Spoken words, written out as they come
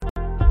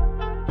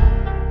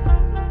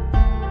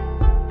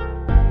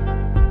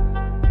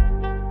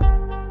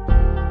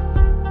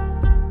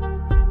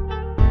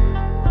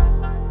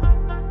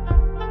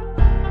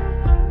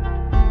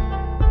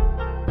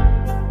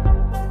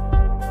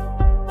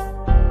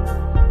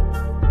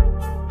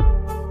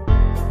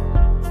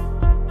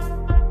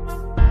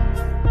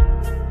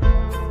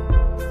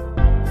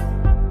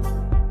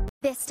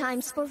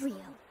time's for real.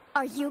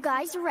 Are you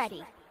guys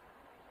ready?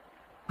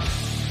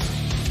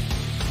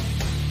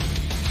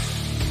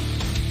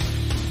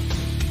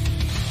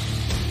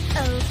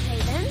 Okay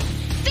then,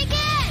 begin!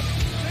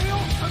 The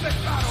ultimate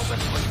battle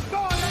between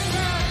good and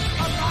bad,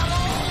 a battle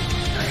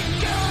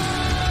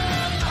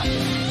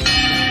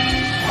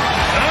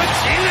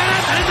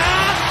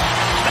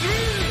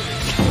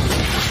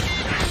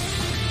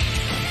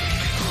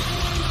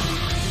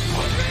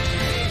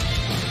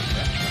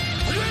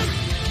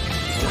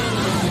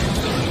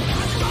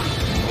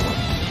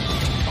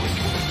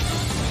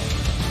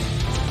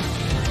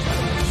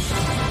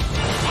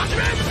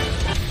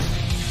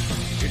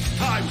It's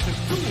time to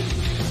duel!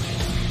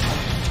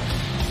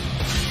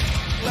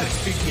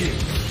 Let's begin.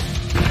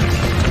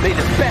 May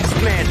the best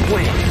man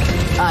win.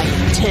 I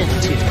intend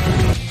to.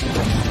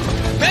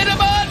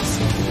 Venomots!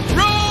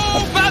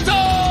 Rule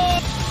battle!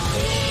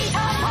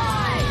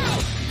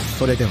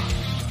 それでは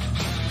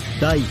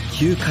第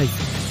9回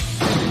戦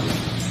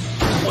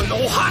この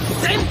発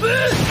旋風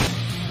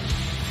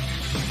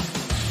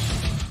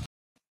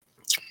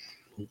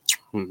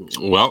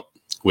Well,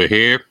 we're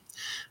here.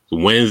 It's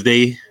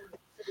Wednesday,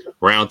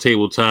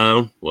 roundtable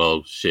time.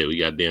 Well, shit, we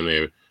got damn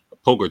near a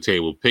poker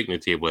table,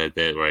 picnic table at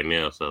that right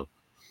now. So,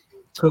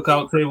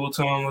 cookout table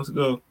time. Let's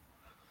go.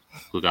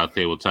 cookout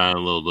table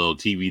time, little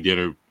TV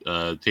dinner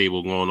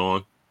table going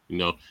on. You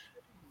know,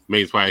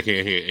 Mate's probably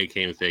can't hear. It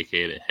came to say,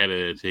 "Okay, the head of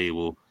the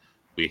table."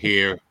 We're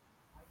here.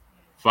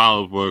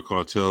 Follow Blerd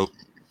Cartel.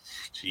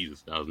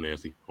 Jesus, that was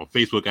nasty. On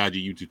Facebook, IG,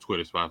 YouTube,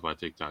 Twitter, Spotify,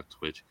 TikTok,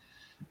 Twitch.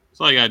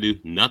 That's all you gotta do.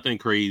 Nothing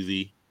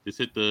crazy. Just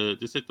hit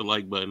the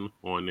like button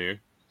on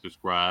there.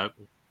 Subscribe.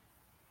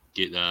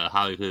 Get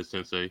Hollywood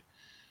Sensei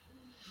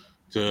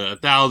to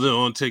 1,000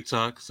 on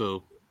TikTok.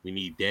 So we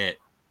need that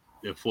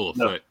in full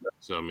effect. No.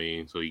 So I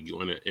mean, so you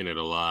go in it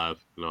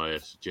alive and all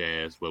that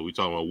jazz. But we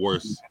talking about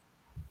worst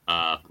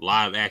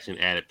live action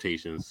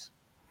adaptations.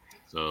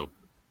 So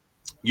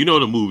you know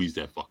the movies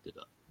that fucked it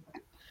up.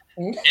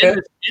 Okay.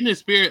 In the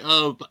spirit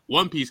of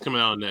One Piece coming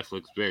out on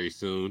Netflix very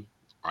soon,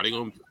 are they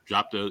gonna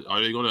drop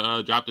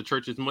the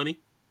church's money?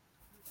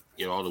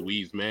 Get all the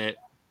weaves mad?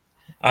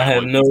 I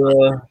have no.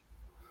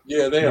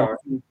 Yeah, they are.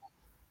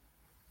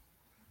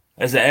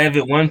 As an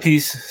avid One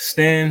Piece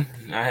stan,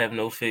 I have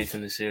no faith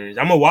in the series.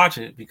 I'm gonna watch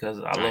it because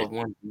I love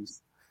One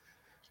Piece,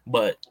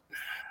 but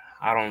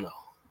I don't know.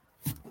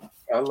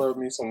 I love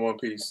me some One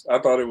Piece. I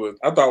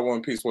thought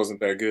One Piece wasn't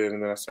that good,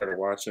 and then I started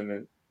watching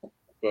it.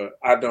 But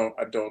I don't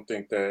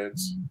think that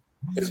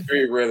it's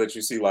very rare that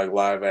you see like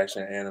live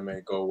action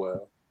anime go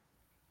well.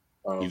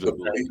 He's a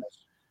believer.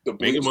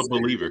 Make him a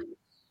believer.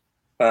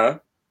 Huh?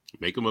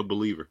 Make him a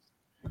believer.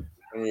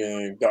 I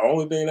mean, the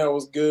only thing that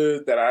was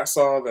good that I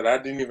saw that I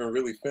didn't even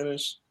really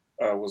finish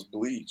was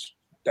Bleach.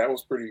 That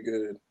was pretty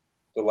good.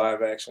 The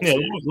live action. Yeah,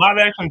 live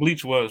action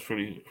Bleach was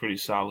pretty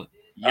solid.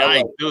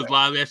 Yeah, it was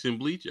live action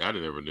Bleach. I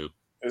never knew.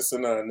 It's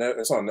on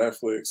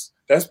Netflix.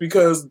 That's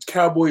because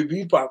Cowboy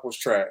Bebop was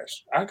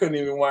trash. I couldn't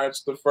even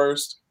watch the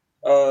first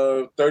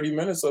 30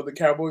 minutes of the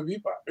Cowboy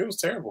Bebop. It was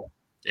terrible.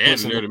 They had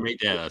to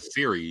make that a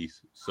series.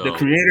 So the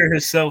creator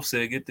himself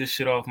said, "Get this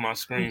shit off my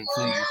screen,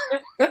 please.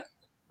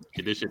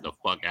 Get this shit the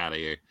fuck out of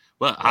here."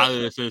 But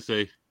Hollywood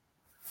Sensei,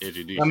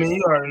 introduce. I mean,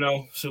 you already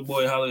know. It's your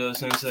boy Hollywood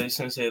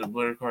Sensei of the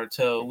Blerd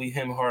Cartel. We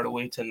him hard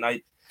away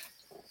tonight.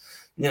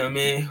 You know what I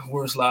mean?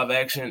 Worst live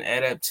action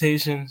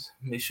adaptations.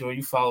 Make sure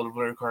you follow the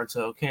Blerd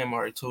Cartel. Cam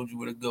already told you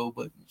where to go,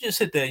 but just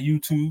hit that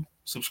YouTube,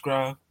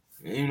 subscribe,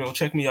 and,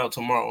 check me out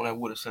tomorrow on that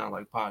What It Sound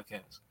Like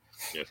podcast.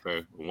 Yes,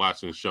 sir.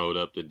 Watson showed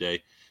up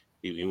today.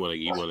 He want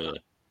to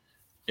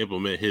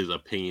implement his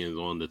opinions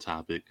on the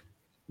topic.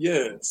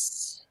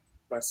 Yes.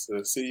 Nice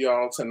to see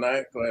y'all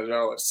tonight. Glad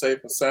y'all are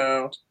safe and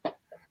sound.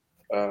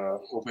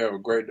 Hope we have a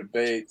great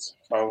debate.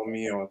 Follow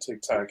me on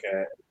TikTok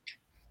at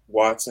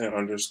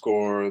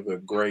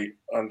Watson_the_great_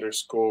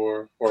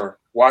 or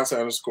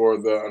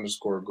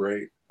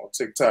Watson_the_great. On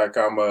TikTok,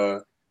 I'm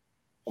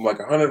like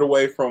 100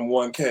 away from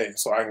 1K,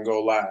 so I can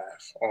go live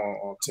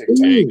on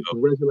TikTok. Ooh,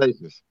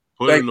 congratulations.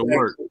 Put in the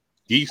work.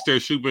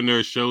 Geekster Super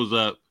Nerd shows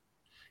up.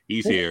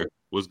 He's here.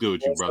 What's good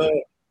with you, brother?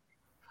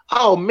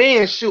 Oh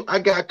man, shoot! I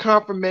got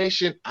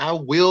confirmation. I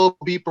will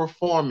be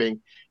performing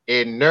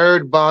at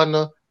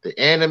Nerdvana, the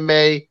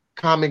anime,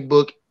 comic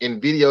book, and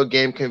video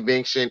game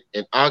convention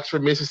in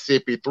Oxford,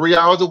 Mississippi, 3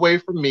 hours away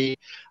from me.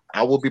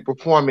 I will be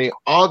performing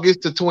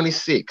August the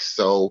 26th.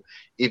 So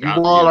if you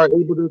all are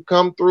able to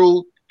come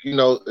through,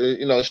 show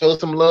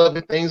some love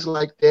and things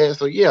like that.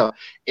 So yeah,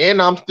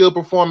 and I'm still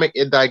performing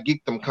at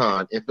Geekdom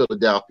Con in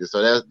Philadelphia.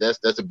 So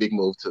that's a big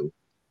move too.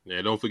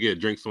 Yeah, don't forget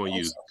drinks on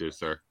you, good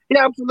sir.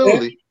 Yeah,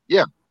 absolutely.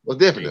 Yeah, well,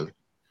 definitely.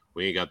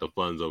 We ain't got the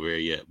funds over here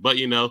yet, but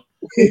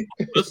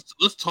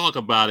let's talk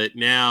about it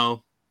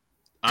now.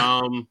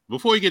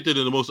 Before we get to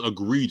the most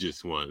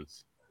egregious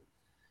ones,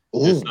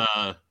 let's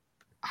talk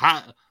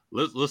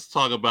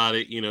about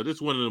it. This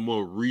is one of the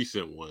more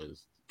recent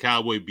ones,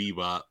 Cowboy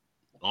Bebop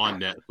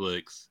on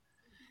Netflix.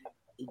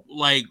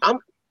 Like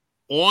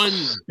on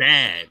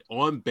bad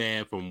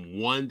from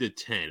 1 to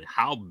 10.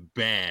 How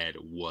bad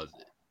was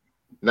it?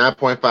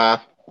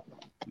 9.5.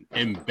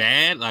 and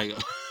bad, like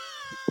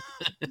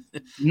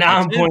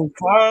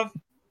 9.5.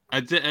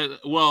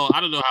 Well,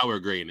 I don't know how we're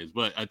grading this,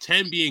 but a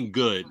 10 being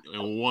good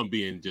and 1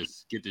 being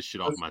just get this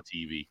shit off my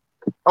TV.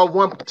 Oh,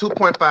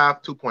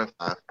 2.5,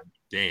 2.5.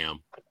 Damn.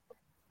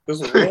 This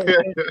was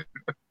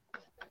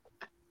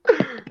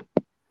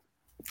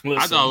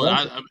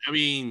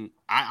Listen,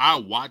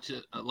 I watched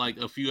it like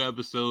a few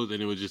episodes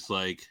and it was just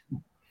like,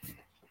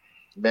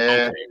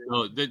 man. Okay,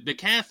 no, the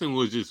casting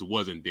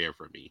wasn't there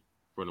for me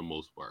for the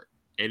most part.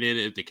 And then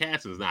if the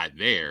casting's not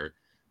there,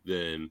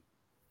 then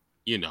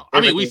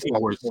we've seen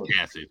worse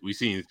castings. We've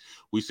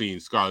seen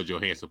Scarlett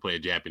Johansson play a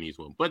Japanese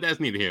one, but that's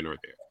neither here nor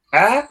there.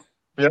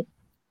 Yeah.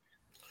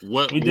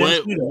 What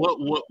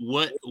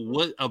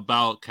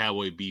about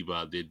Cowboy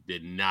Bebop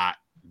did not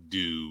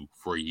do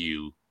for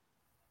you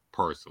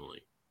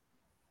personally?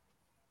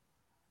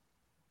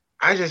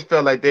 I just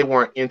felt like they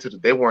weren't into the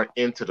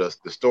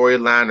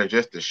storyline or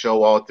just the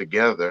show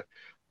altogether.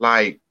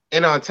 Like,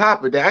 and on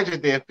top of that, I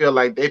just didn't feel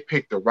like they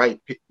picked the right.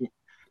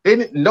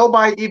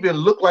 Nobody even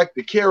looked like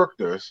the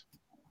characters.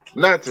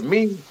 Not to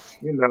me,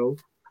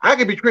 I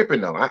could be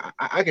tripping though.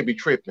 I could be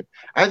tripping.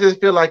 I just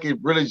feel like it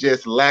really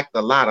just lacked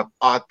a lot of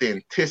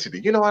authenticity.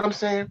 You know what I'm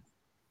saying?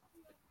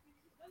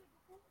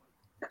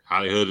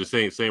 Hollywood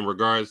the same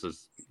regards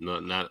as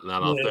not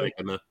authentic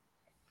enough.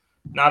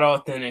 Not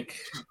authentic.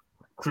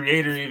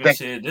 Creator even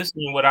said, "This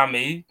ain't what I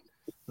made."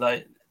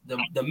 Like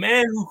the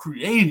man who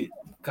created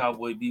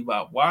Cowboy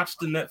Bebop watched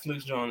the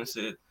Netflix joint and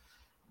said,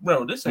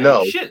 "Bro, this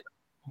ain't shit.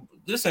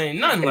 This ain't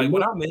nothing like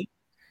what I made."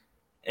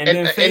 And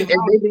then they didn't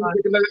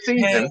get another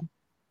season.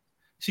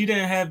 She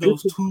didn't have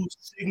those two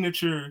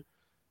signature,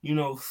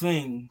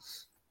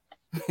 things.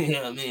 You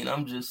know what I mean?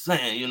 I'm just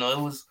saying, it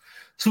was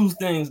two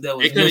things that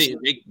was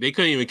they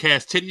couldn't even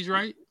cast titties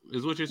right,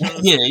 is what you're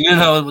saying? Yeah,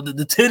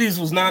 the titties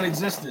was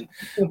non-existent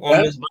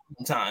on this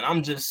Valentine.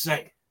 I'm just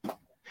saying.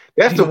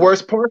 That's the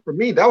worst part for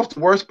me. That was the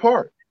worst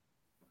part.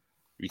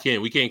 We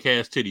can't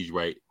cast titties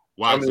right.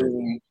 Why?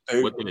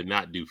 What did it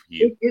not do for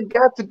you? It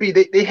got to be.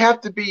 They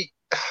have to be.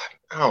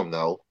 I don't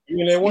know.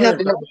 You have to have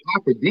an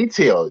eye for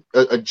detail,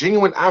 a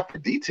genuine eye for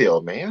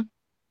detail, man.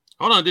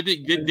 Hold on, did they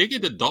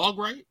get the dog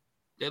right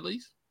at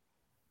least?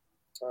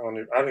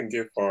 I didn't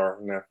get far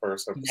in that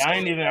first episode. Yeah, I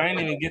didn't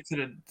even get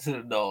to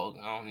the dog.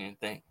 I don't even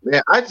think.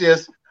 Man,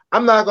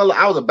 I'm not gonna lie,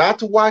 I was about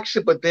to watch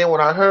it, but then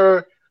when I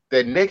heard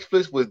that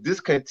Netflix was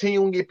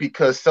discontinuing it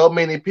because so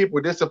many people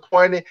were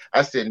disappointed,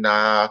 I said,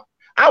 nah.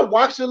 I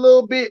watched a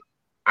little bit.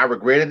 I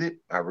regretted it,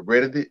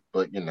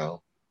 but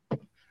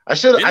I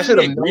should have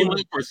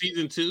greenlit for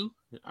season 2.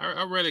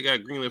 I read it got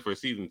greenlit for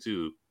season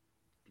 2.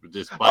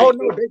 Despite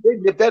no, they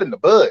nipped that in the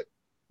bud.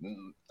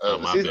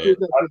 My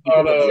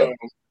bad.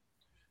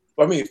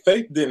 I mean,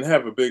 Faith didn't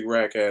have a big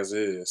rack as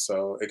is,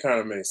 so it kind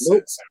of made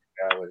sense in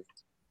reality.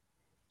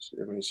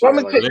 You're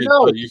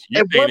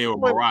saying they were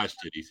mirage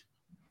titties.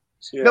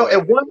 No,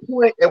 at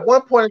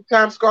one point in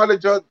time,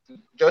 Scarlett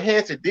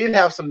Johansson did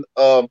have some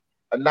a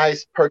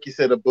nice perky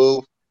set of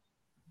boobs.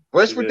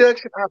 Breast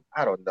reduction,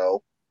 I don't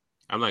know.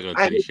 I'm not gonna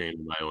titty shame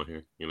anybody on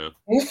here,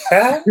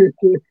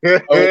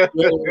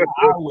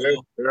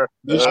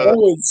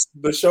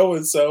 The show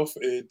itself,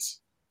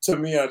 to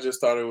me, I just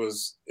thought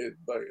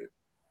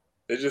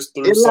they just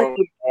threw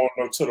something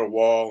to the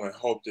wall and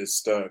hoped it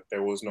stuck.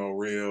 There was no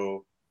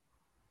real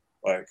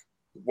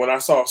when I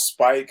saw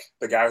Spike,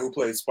 the guy who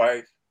played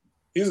Spike,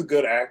 he's a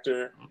good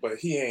actor, but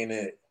he ain't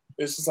it.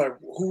 It's just like,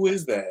 who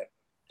is that?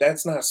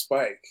 That's not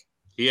Spike.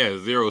 He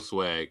has zero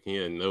swag. He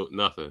had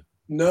nothing.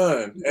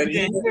 None. And he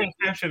didn't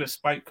capture the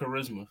Spike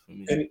charisma for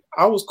me. And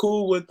I was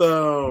cool with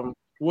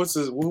who's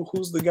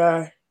the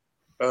guy?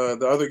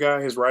 The other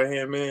guy, his right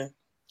hand man.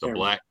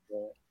 The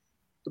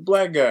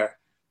black guy.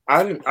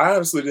 I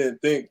honestly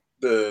didn't think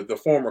the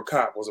former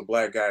cop was a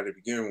black guy to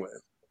begin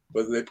with,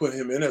 but they put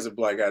him in as a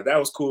black guy. That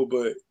was cool,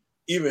 but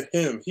even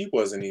him, he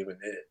wasn't even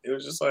it. It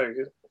was just like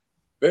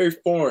very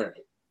foreign,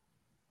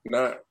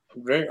 not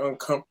very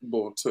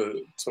uncomfortable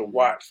to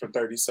watch for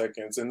 30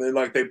 seconds. And then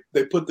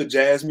they put the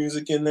jazz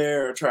music in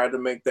there or tried to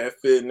make that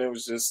fit, and it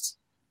was just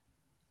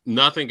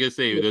nothing can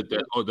save it.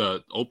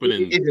 The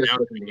opening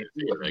sound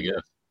I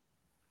guess.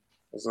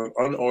 It's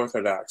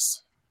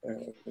unorthodox.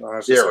 And I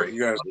was just like,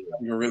 you guys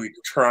are really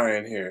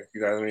trying here.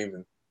 You guys don't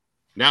even.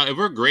 Now, if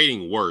we're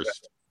grading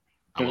worst,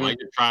 I'm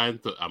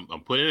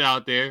I'm putting it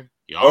out there.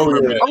 I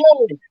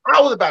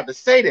was about to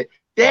say that.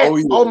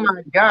 Oh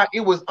my God!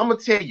 It was. I'm gonna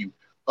tell you.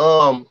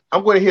 I'm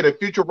going to hit a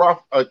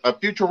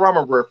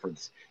Futurama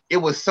reference. It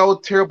was so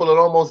terrible it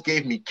almost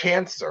gave me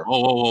cancer.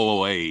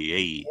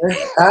 Hey.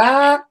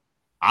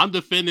 I'm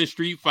defending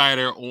Street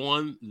Fighter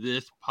on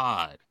this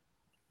pod.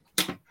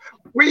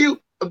 Were you?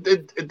 They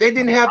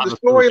didn't have the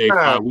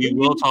storyline. We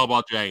will talk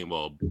about Dragon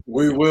Ball.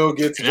 We will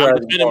get to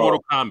Dragon Ball.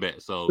 Mortal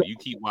Kombat, so you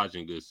keep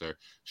watching, good sir.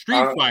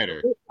 Street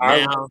Fighter.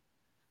 Now,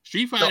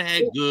 Street Fighter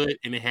had good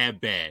and it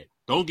had bad.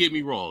 Don't get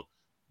me wrong.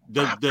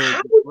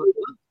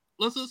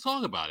 Let's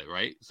talk about it,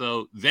 right?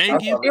 So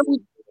Zangief,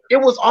 it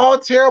was all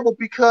terrible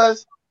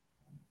because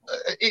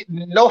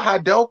no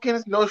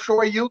Hadoukens, no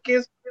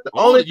Shoryukens. The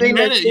only thing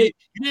you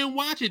didn't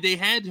watch it. They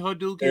had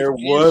Hadouken. There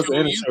was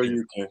in a show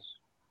you can.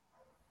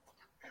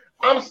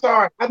 I'm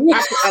sorry. I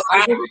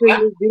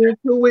didn't get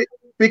into it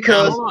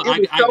because hold on.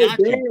 it was I so got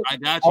bad. you. I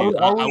got you.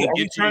 I will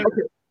get to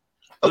you.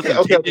 Okay.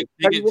 Listen,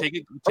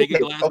 take your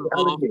glasses off.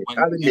 I'll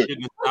admit. Get your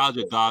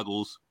nostalgia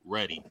goggles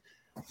ready.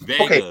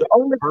 Okay, Vega,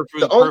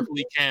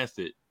 perfectly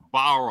casted.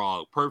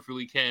 Balrog,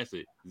 perfectly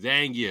casted.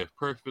 Zangief,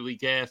 perfectly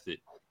casted.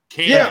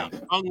 Candy,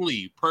 Chung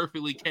Lee,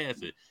 perfectly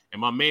casted. And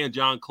my man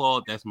John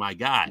Claude, that's my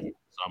guy.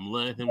 So I'm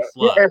letting him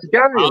slide.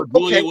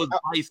 Julia was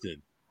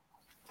Bison.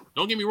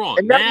 Don't get me wrong.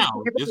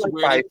 Now, this is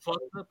where they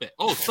fucked up at.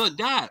 Oh, Son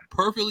God,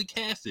 perfectly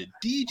casted.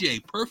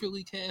 DJ,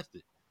 perfectly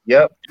casted.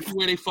 Yep. This is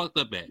where they fucked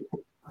up at.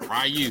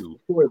 Ryu,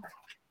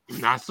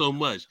 not so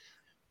much.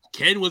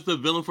 Ken was the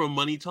villain from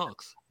Money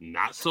Talks.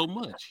 Not so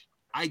much.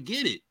 I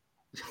get it.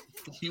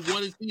 You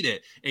want to see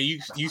that, and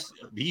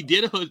he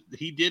did a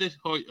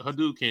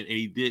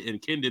Hadouken,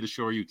 and Ken did a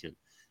Shoryuken.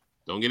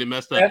 Don't get it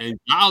messed up. And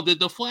Zhao did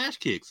the flash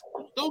kicks.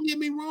 Don't get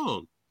me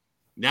wrong.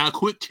 Now,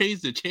 quick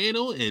change the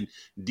channel, and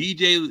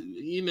DJ,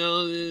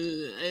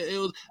 it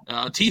was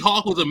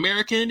T-Hawk was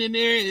American in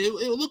there. It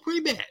looked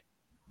pretty bad.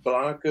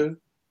 Blanca.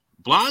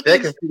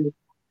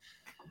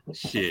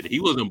 Shit, he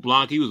wasn't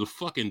Blanc. He was a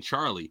fucking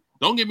Charlie.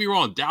 Don't get me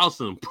wrong.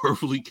 Dawson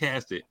perfectly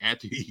casted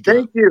after he got.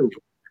 Thank you.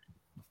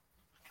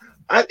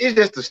 It's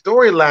just the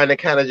storyline that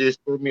kind of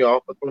just threw me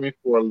off, or threw me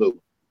for a loop.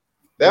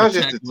 That was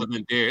just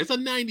wasn't there. It's a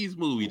 '90s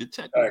movie. The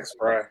tech. Thanks,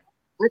 right.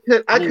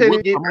 I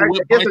couldn't get. I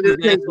guess I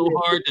just so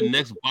hard. The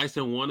next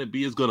Bison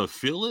wannabe is gonna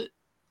feel it.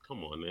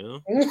 Come on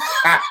now.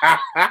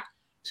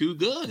 Too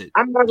good.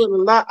 I'm not gonna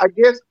lie. I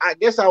guess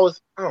I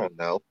was. I don't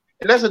know.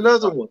 And that's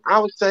another one. I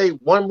would say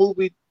one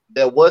movie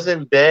that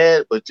wasn't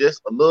bad, but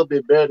just a little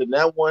bit better than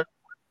that one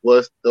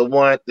was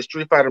the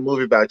Street Fighter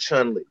movie by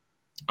Chun-Li.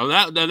 Oh,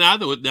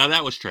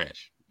 that was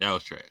trash. That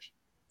was trash.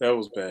 That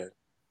was bad.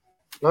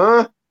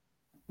 Huh?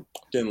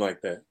 Didn't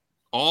like that.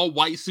 All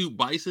white suit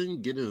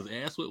Bison getting his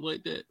ass whipped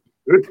like that.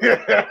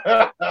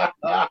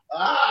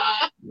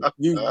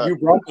 You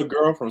brought the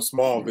girl from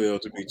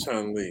Smallville to be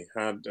Chun-Li.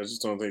 I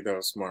just don't think that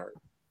was smart.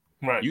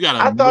 Right. You got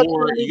a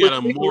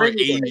more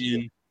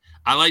Asian.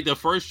 I like the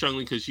first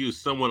Chun-Li because she was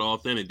somewhat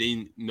authentic.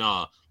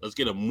 Let's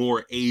get a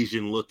more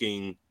Asian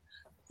looking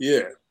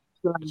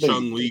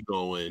Chun-Li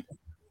going.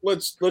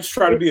 Let's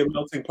try to be a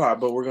melting pot,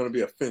 but we're going to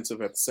be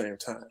offensive at the same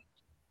time.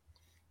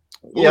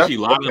 Was she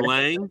Lana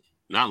Lang?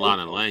 Not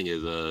Lana Lang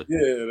is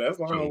that's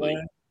Lana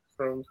Lang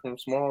from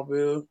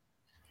Smallville.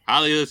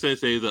 Hollywood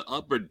Sensei is an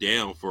up or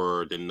down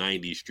for the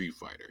 '90s Street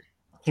Fighter.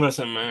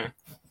 Listen, man,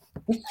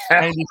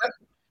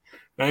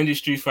 '90s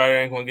Street Fighter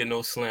ain't gonna get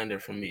no slander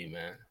from me,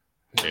 man.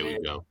 There we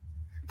go.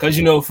 Because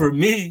for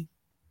me,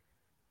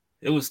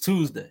 it was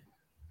Tuesday.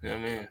 You know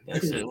what I mean?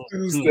 That's it.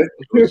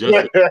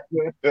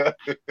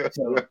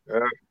 So,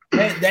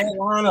 that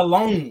line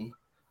alone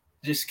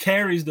just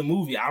carries the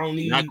movie. I don't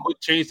need not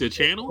quick change the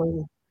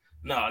channel.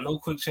 No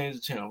quick change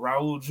the channel.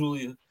 Raul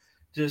Julia,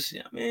 just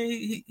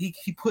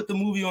he put the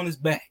movie on his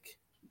back.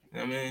 You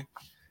know what I mean?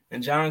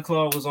 And John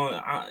Claude was on.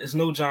 It's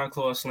no John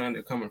Claude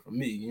slander coming from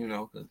me,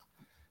 because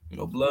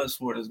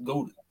Bloodsport is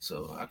goated.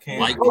 So I can't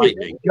like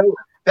lightning.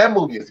 That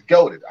movie is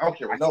goated. I don't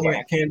care what nobody.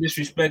 I can't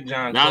disrespect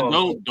John. Now,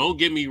 Claude. don't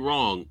get me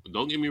wrong.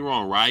 Don't get me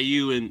wrong.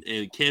 Ryu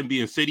and Ken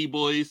being City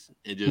Boys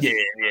and just Yeah,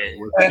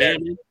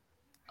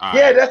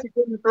 that's the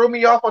thing that threw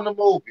me off on the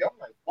movie. I'm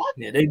like, what?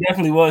 Yeah, they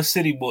definitely was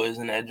City Boys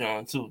in that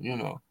John too.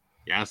 Yeah,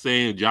 I'm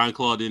saying John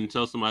Claude didn't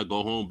tell somebody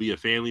go home, be a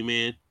family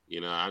man.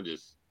 That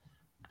was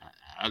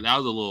a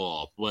little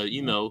off, but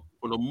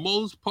for the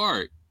most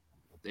part,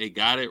 they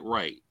got it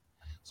right.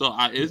 So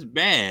it's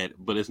bad,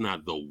 but it's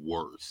not the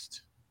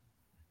worst.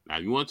 Now,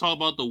 if you want to talk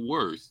about the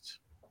worst.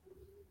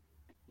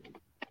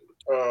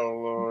 Oh,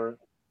 Lord.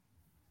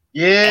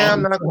 Yeah,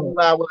 I'm not going to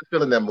lie. I wasn't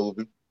feeling that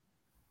movie.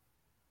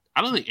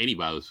 I don't think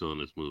anybody was feeling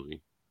this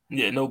movie.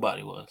 Yeah,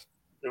 nobody was.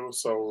 It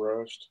was so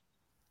rushed.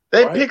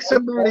 They picked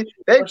somebody.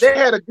 They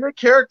had a good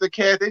character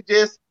cast. They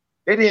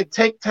didn't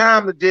take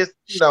time to just,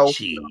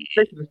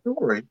 take the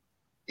story.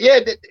 Yeah,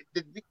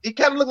 he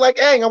kind of looked like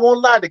Aang. I won't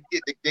lie. The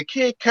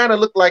kid kind of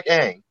looked like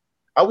Aang.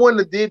 I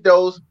wouldn't have did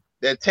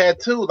that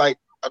tattoo. Like,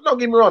 don't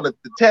get me wrong, the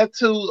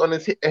tattoos on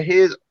his,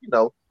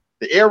 the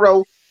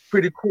arrow,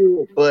 pretty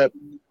cool, but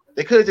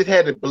they could have just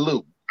had it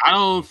blue. I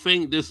don't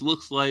think this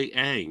looks like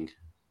Aang,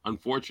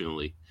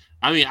 unfortunately.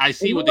 I mean, I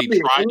see what they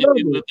tried to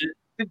do with it.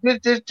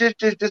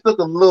 Just look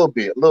a little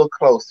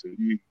closer.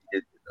 You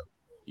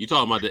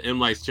talking about the M.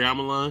 Night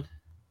Shyamalan?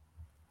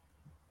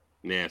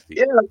 Nasty.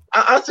 Yeah,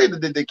 I say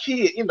the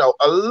kid,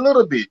 a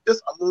little bit,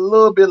 just a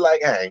little bit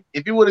like Aang.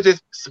 If you would have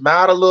just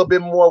smiled a little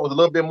bit more, with a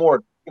little bit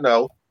more,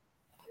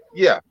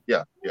 Yeah.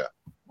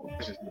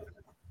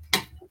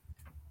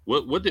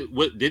 What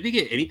did they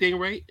get anything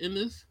right in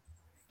this?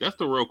 That's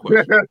the real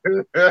question.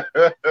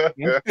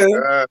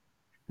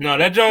 No,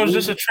 that John was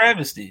just a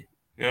travesty.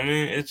 You know what I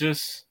mean? It's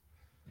just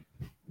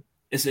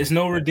it's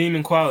no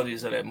redeeming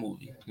qualities of that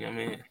movie. You know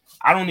what I mean?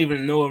 I don't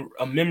even know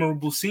a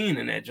memorable scene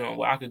in that John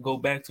where I could go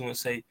back to and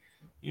say,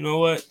 you know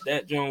what,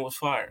 that John was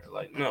fire.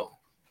 Like, no.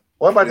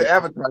 What about the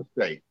Avatar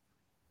state?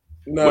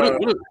 No,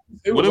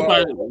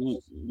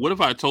 What if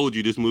I told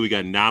you this movie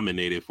got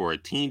nominated for a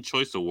Teen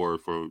Choice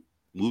Award for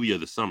Movie of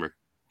the Summer?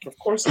 of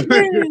course it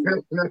did.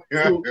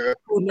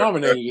 Who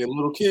nominated it?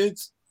 Little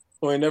kids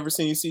who ain't never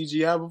seen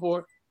CGI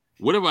before?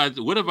 What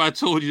if I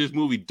told you this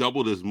movie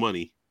doubled its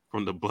money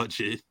from the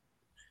budget?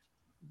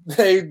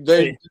 They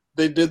did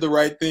the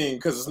right thing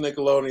because it's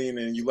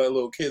Nickelodeon and you let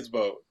little kids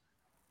vote.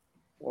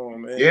 Oh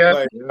man,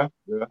 Yeah.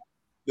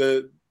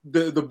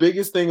 The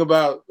biggest thing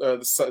about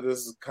this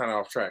is kind of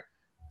off track.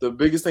 The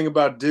biggest thing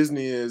about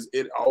Disney is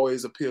it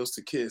always appeals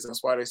to kids.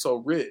 That's why they're so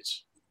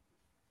rich.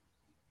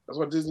 That's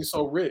why Disney's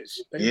so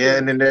rich.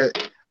 And then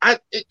I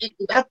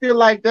feel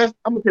like I'm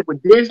gonna say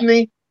with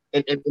Disney,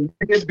 and I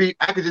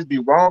could just be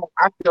wrong.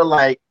 I feel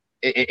like,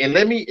 and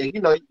let me,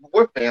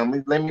 we're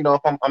family. Let me know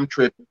if I'm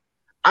tripping.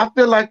 I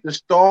feel like the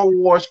Star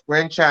Wars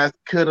franchise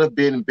could have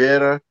been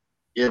better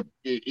if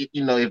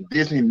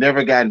Disney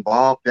never got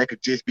involved. That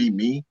could just be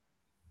me.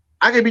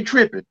 I could be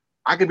tripping,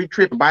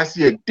 but I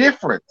see a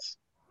difference.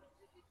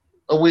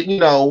 When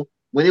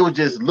it was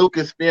just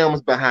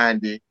Lucasfilms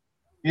behind it,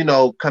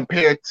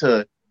 compared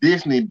to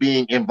Disney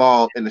being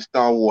involved in the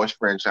Star Wars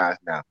franchise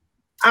now.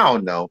 I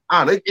don't know.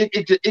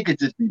 It could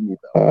just be me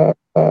though.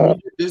 When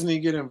did Disney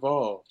get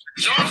involved?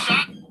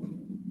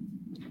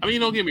 I mean,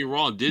 don't get me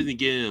wrong. Disney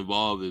getting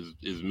involved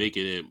is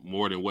making it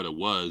more than what it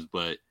was,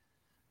 but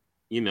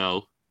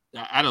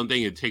I don't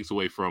think it takes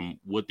away from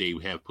what they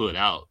have put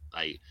out,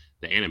 like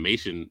the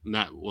animation.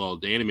 The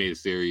animated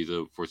series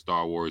for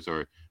Star Wars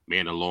or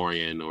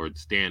Mandalorian or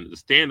the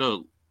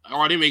stand-up.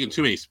 Are they making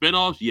too many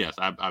spinoffs? Yes,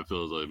 I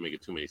feel as though they're making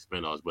too many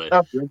spinoffs, but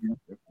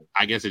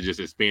I guess it's just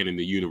expanding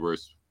the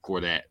universe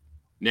for that.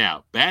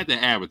 Now, back to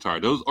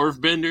Avatar. Those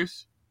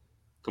Earthbenders,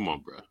 come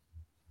on, bro.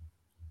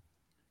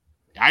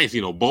 I ain't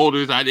see no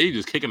boulders. They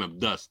just kicking up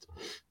dust.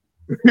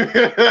 They're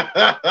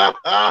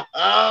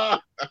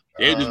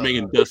just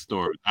making dust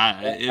storms.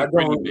 I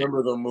don't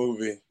remember the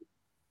movie.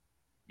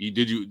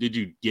 Did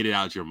you get it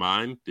out your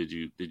mind? Did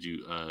you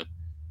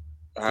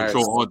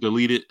Control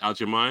delete it out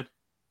your mind?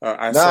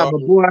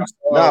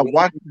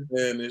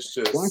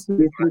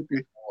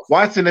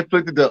 Watson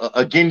inflicted the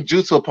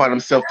genjutsu upon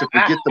himself to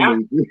forget the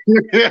movie.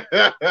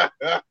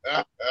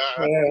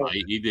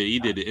 He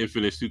did the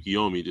infinite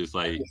Tsukiyomi, just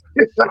like.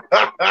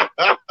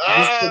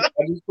 I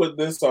just put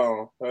this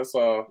on. That's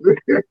all.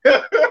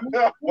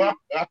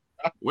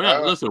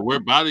 Listen, we're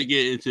about to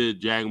get into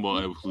Dragon Ball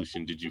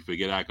Evolution. Did you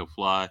forget I could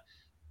fly?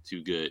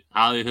 Too good.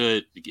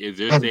 Hollywood is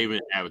their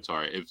saving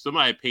Avatar. If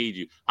somebody paid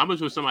you, how much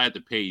would somebody have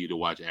to pay you to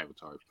watch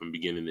Avatar from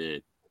beginning to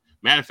end?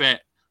 Matter of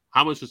fact,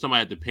 how much would somebody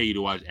have to pay you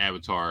to watch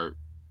Avatar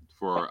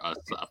for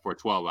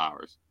 12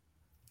 hours?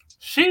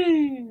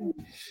 Sheesh.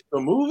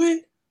 The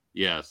movie?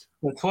 Yes.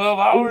 For 12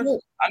 hours?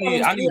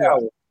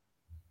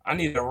 I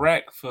need a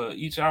rack for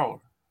each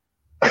hour.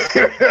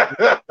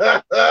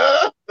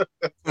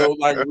 So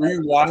like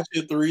rewatch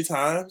it 3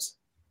 times?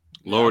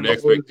 Lowered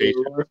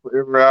expectations.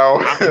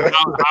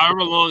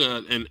 However long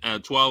in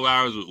 12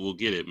 hours we'll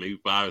get it, maybe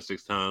 5 or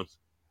 6 times.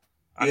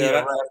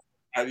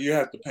 You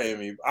have to pay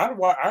me. I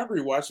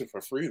rewatch it for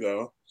free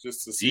though,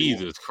 just to see.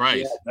 Jesus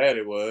Christ, how bad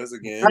it was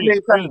again. How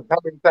many times?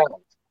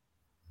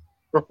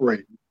 For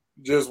free.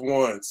 Just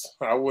once.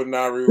 I would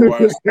not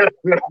rewatch.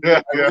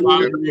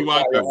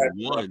 Rewatch it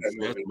once.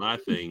 That's my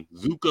thing.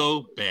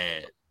 Zuko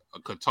bad.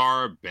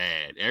 Qatar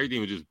bad.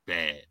 Everything was just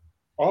bad.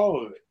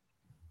 All of it.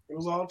 It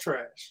was all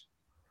trash.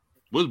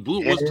 Was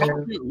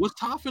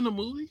Toph in the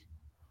movie?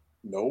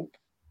 Nope.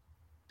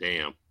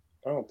 Damn.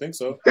 I don't think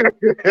so.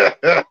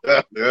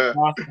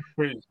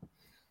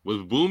 Was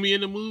Boomy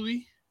in the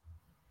movie?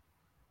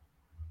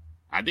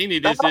 I think they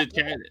just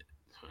did.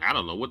 I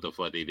don't know what the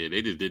fuck they did.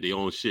 They just did their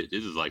own shit.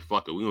 This is like,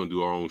 fuck it, we're gonna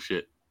do our own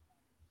shit.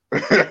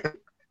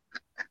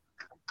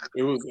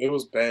 It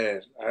was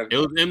bad. It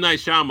was M. Night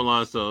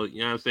Shyamalan, so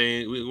you know what I'm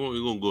saying? We're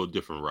gonna go a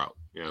different route.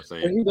 You know what I'm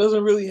saying? And he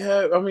doesn't really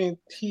have. I mean,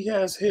 he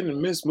has hit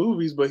and miss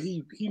movies, but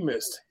he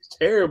missed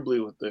terribly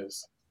with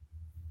this.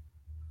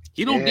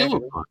 He don't give a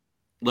fuck.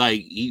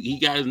 Like he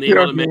got his name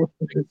on the map,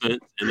 and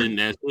then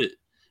that's it.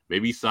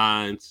 Maybe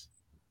Signs.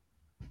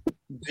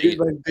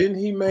 Didn't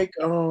he make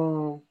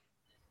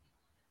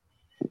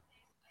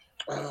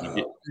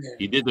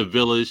he did The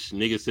Village.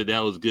 Nigga said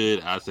that was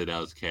good. I said that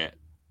was cat.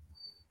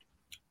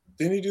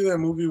 Didn't he do that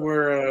movie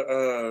where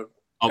of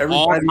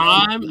all time?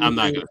 I'm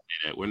not gonna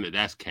say that.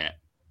 That's cat.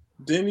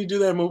 Didn't he do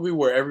that movie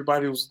where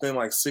everybody was within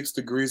like 6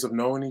 degrees of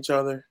knowing each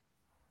other?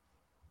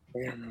 I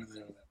remember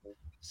that.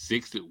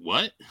 6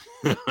 what?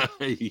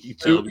 You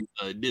tell me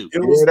I do.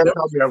 That's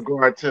probably I'm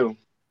going too.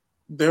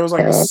 There was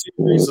like a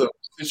series of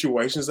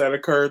situations that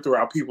occurred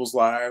throughout people's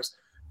lives,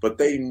 but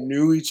they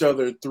knew each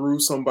other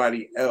through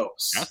somebody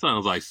else. That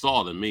sounds like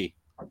Saw to me.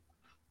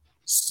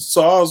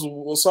 Saw's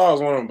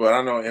one of them, but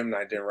I know M.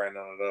 Night didn't write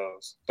none of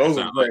those. Those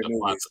are great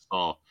movies.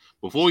 Saw.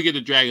 Before we get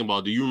to Dragon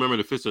Ball, do you remember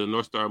the Fist of the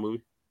North Star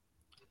movie?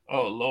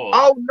 Oh Lord!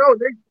 Oh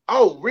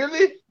no!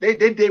 Really? They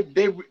did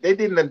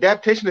an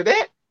adaptation of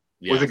that?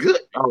 Yes. Was it good?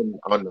 Oh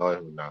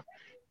no!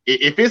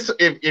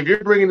 if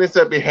you're bringing this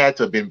up, it had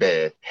to have been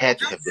bad. Had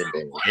to have been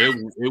bad.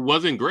 It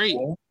wasn't great.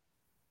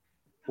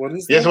 What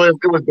is Yes, that?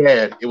 it was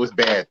bad. It was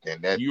bad.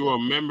 Then You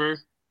remember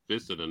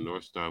Fist of the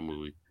North Star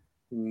movie?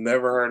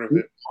 Never heard of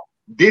it.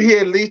 did he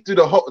at least do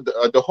the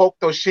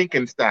Hokuto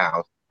Shinken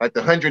style, like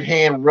the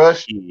 100-hand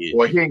rush? Yeah.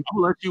 Or he? I'm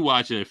gonna let you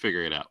watch it and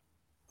figure it out.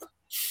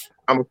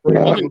 I'm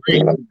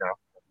afraid.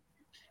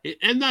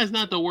 And that's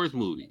not the worst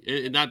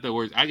movie. Not the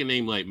worst. I can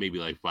name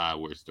maybe 5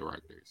 worst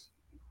directors.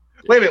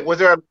 Wait a minute. Was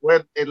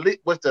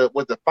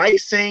the fight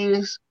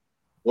scenes?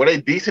 Were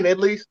they decent at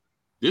least?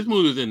 This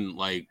movie was in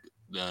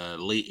the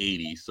late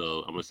 80s,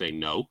 so I'm gonna say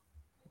no.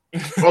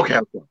 Okay.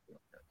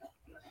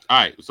 All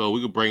right, so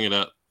we could bring it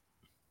up.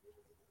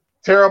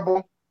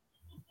 Terrible.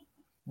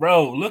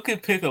 Bro, look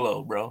at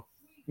Piccolo, bro.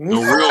 The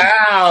real,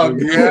 Oh,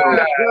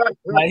 God.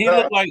 Like, he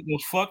looked like the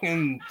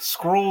fucking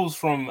scrolls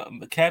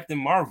from Captain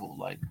Marvel.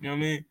 Like, you know what I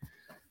mean?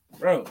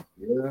 Bro.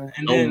 Yeah.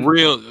 And the then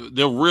real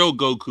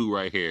Goku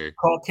right here.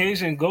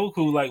 Caucasian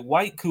Goku, like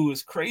white Ku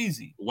is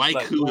crazy. White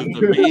like, Ku is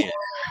the man.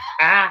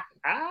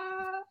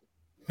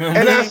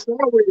 And I saw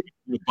it.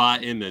 You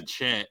bought in the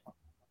chat.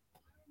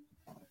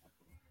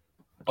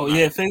 Oh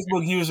yeah,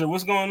 Facebook user,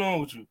 what's going on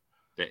with you?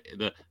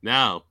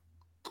 Now,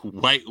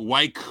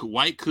 White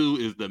Ku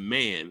is the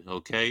man.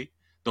 Okay,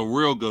 the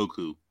real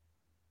Goku.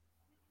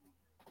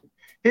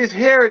 His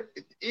hair,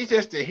 it's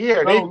just the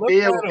hair. Bro,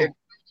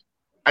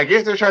 I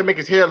guess they're trying to make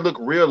his hair look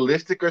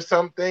realistic or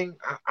something.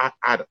 I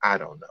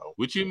don't know.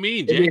 What you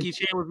mean? Jackie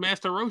Chan was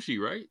Master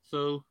Roshi, right?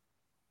 So,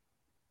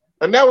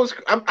 and that was.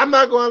 I'm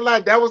not going to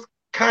lie. That was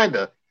kind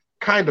of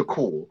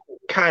cool.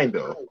 Kind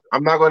of.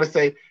 I'm not going to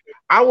say.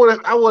 I would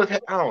have. I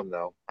don't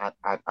know. I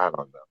don't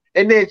know.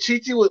 And then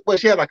Chi-Chi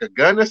she had like a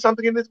gun or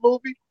something in this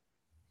movie.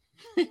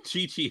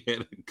 Chi-Chi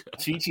had a gun.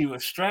 Chi-Chi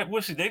was strapped.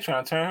 They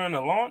trying to turn her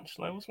into launch?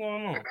 Like, what's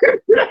going on?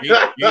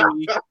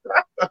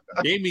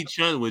 Jamie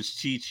Chun was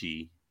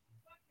Chi-Chi.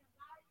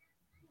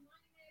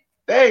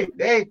 They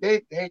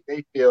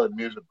failed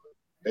miserably.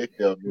 They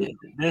failed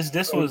miserably.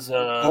 This was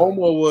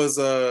Homo was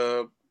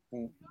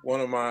one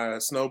of my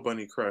Snow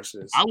Bunny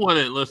crushes. I want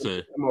to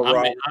listen.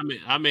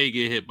 I may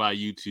get hit by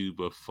YouTube,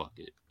 but fuck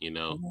it. You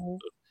know,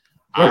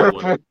 I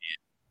want to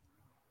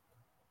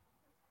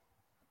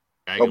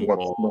Dragon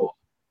Ball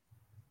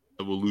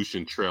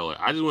Evolution trailer.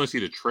 I just want to see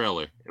the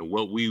trailer and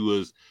what we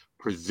was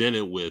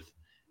presented with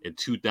in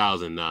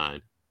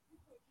 2009.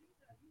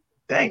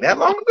 Dang, that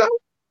long ago?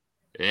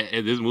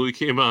 And this movie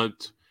came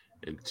out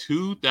in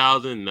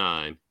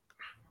 2009.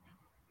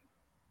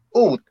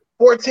 Ooh,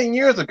 14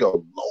 years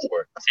ago.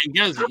 Lord. And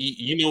guys,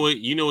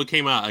 you know what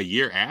came out a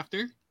year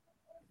after?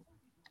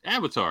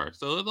 Avatar.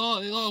 So it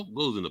all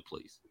goes into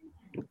place.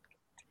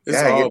 I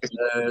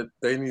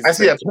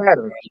see a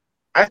pattern.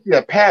 I see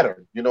a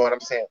pattern. You know what I'm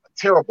saying? A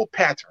terrible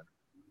pattern.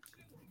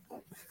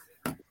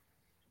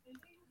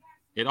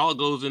 It all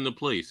goes into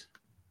place.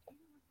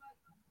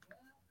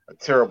 A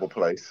terrible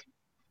place.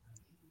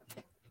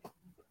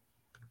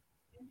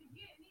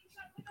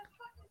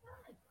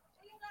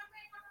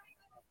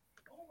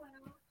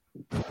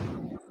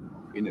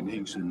 In an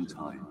ancient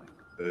time,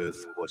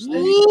 Earth was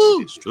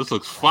this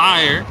looks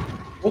fire.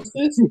 What's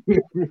this?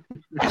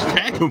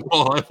 Dragon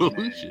Ball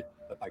Evolution.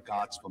 But by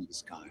gods from the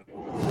sky.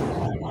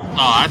 Oh,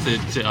 I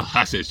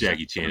said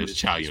Jackie Chan is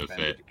Chow Yun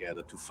Fat.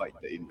 Together to fight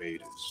the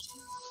invaders.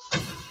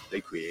 They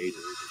created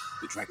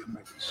the Dragon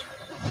Megas.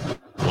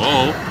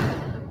 Whoa.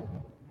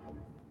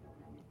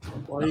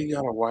 Why you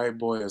got a white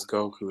boy as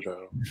Goku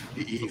though?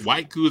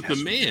 White Ku's the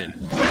man.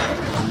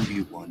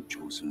 Only one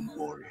chosen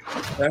warrior.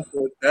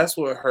 That's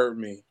what hurt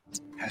me.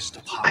 Has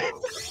the power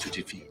to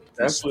defeat.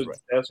 That's what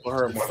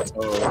hurt my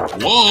soul.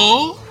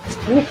 Whoa!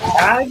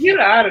 Get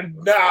out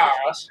of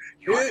Dodge.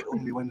 You are the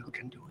only one who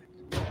can do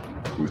it.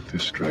 With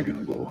this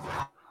Dragon Ball,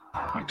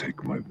 I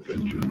take my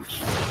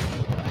vengeance.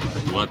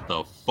 What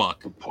the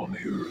fuck? Upon the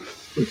earth.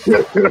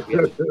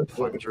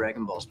 For the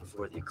Dragon Balls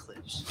before the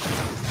eclipse.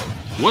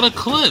 What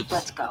eclipse?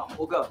 Let's go.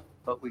 We'll go.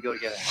 But we go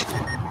together.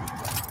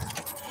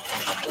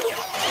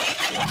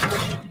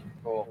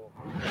 Cool.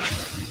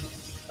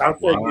 I'll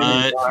take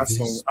Emmy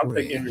Rossum. I'll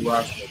take Emmy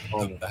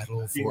Rossum.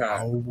 Battle for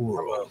our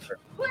world.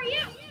 Who are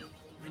you?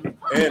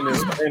 And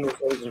this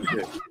Asian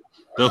shit.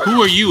 The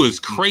who are you is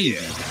crazy.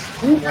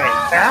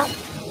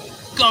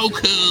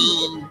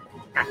 Goku.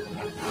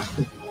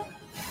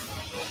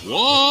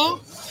 Whoa.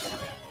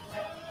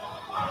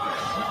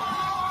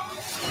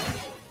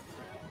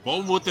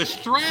 Both with the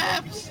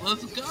straps.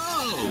 Let's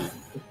go.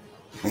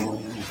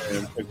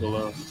 And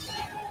Piccolo.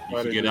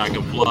 You forget I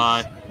can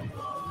fly.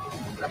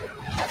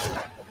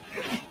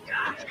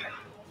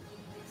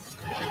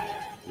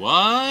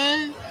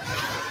 What?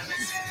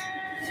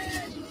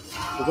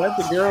 Was that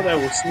the girl that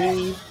was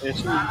sneezing and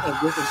she was a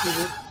different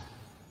people?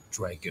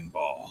 Dragon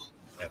Ball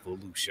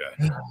Evolution.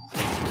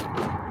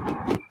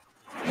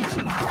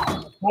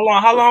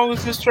 How long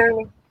was this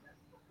trailer?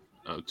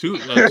 2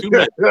 minutes.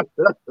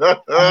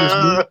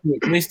 I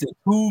just wasted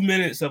 2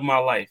 minutes of my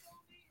life.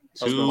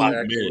 2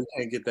 minutes. We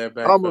can't get that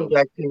back. Almost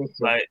back to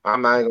Like,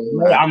 I'm not gonna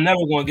lie. I'm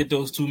never gonna get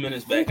those 2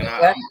 minutes back, and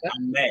I'm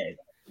mad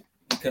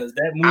because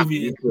that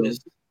movie is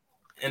just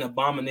an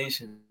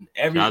abomination.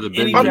 Shout out to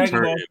Any Ben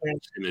Dragon Ball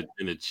fan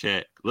in the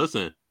chat.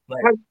 Listen,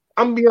 like,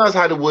 I'm gonna be honest,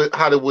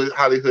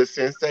 Hollywood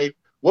Sensei.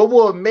 What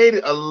would have made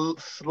it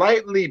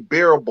slightly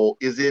bearable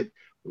is if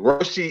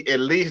Roshi at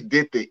least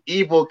did the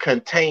evil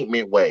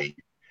containment wave.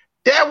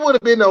 That would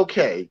have been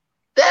okay.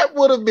 That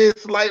would have been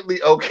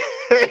slightly okay.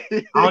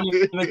 I don't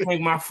even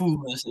think my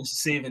food list is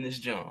saving this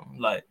John.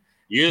 Like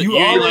you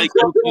already like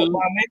fucked up Goku?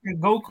 by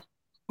making Goku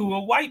a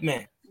white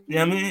man. You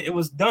know what I mean? It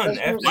was done.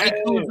 White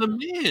Goku is a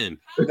man.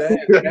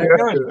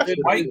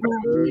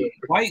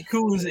 White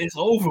Goku is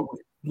over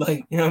with.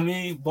 Like, you know what I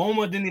mean?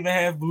 Bulma didn't even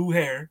have blue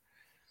hair.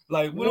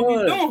 Like, what are we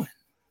doing?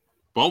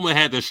 Bulma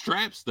had the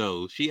straps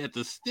though. She had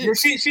the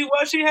sticks. Yeah,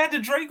 she had the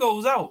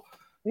Dracos out.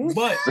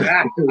 But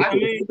I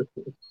mean,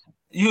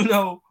 you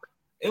know,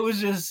 it was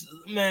just,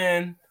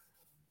 man,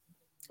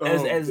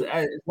 as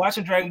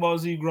watching Dragon Ball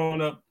Z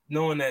growing up,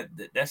 knowing that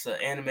that's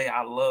an anime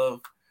I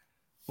love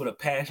with a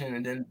passion,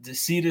 and then to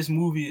see this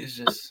movie is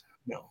just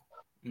no.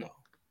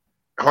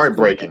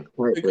 Heartbreaking.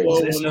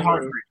 It's a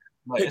heartbreak.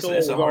 Like,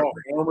 it's a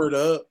heartbreak. Armored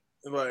up.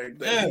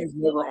 Like he's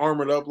never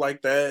armored up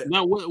like that.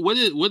 Now, what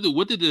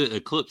did the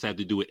eclipse have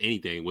to do with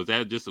anything? Was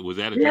that a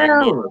Dragon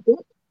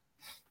Ball?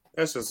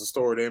 That's just a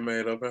story they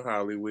made up in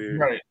Hollywood.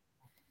 Right.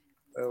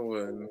 That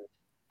wasn't.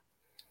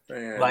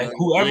 Man, like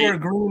whoever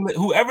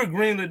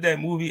greenlit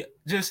that movie,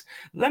 just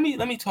let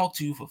me talk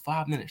to you for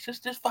 5 minutes.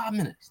 Just 5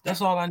 minutes.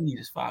 That's all I need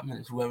is 5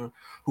 minutes.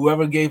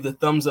 Whoever gave the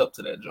thumbs up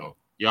to that joint.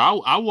 Yeah,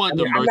 I want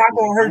the person. I'm not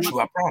gonna hurt you.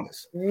 I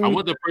promise. I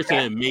want the person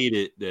that made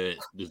it that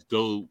just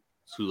go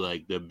to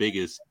like the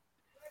biggest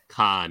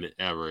con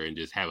ever and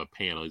just have a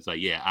panel. It's like,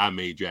 yeah, I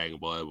made Dragon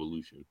Ball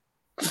Evolution.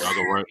 Y'all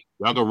can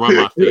run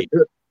my fate.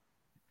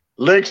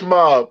 Lynch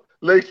mob.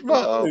 Right. Come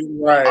run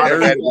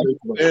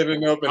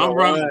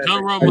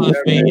my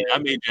fate. I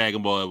made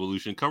Dragon Ball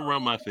Evolution. Come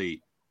run my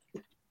fate.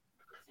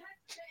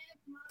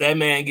 That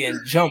man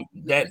getting jumped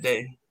that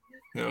day.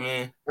 You know what I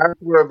mean? I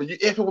swear, but you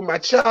effing with my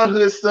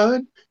childhood,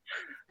 son.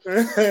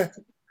 Right.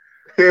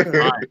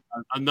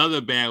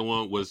 Another bad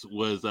one was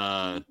let's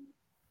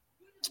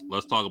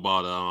talk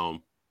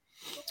about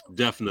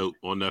Death Note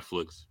on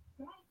Netflix.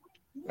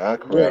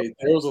 Wait,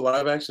 there was a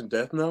live action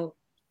Death Note?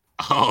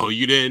 Oh,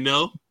 you didn't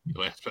know?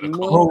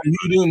 Oh,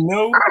 you didn't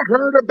know? I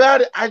heard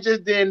about it. I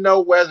just didn't know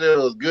whether it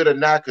was good or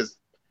not, because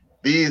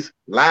these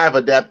live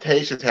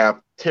adaptations have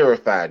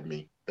terrified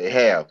me. They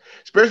have.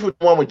 Especially with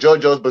the one with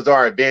JoJo's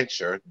Bizarre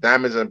Adventure,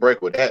 Diamonds and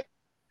Break with that.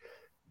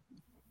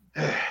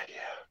 Yeah.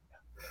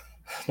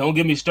 Don't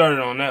get me started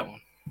on that one.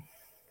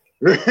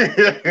 I'm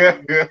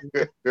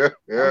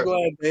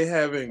glad they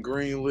haven't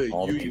greenlit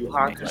Yu Yu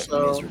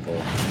Hakusho.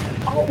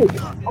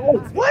 Oh,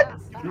 what?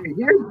 Do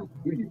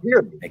you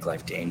hear me? Make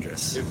life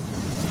dangerous. It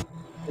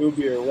would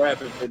be a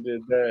rap if they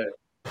did that.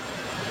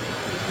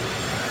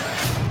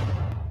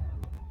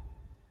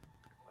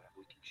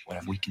 What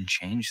if we can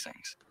change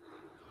things?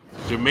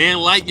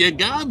 Jermaine like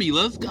Yagami.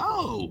 Let's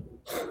go.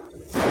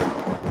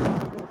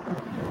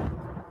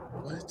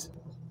 What?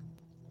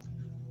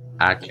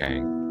 I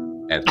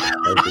came at the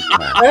perfect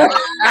time.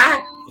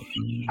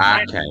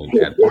 I came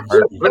at the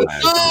perfect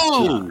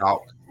time to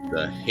talk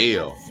the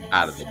hell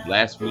out of the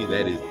blasphemy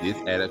that is this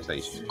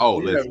adaptation. Oh,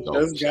 let's go.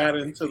 Just got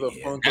into the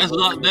funk.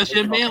 That's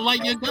your man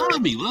like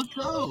Yagami. Let's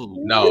go.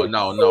 No.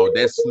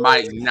 That's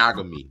Smite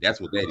Nagami.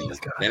 That's what that is.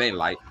 That ain't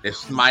like that's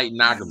Smite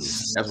Nagami.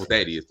 That's what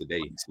that is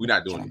today. We're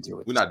not doing it.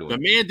 The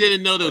man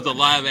didn't know there was a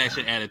live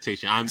action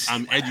adaptation.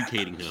 I'm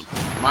educating him.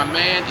 My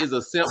man is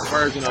a simp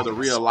version of the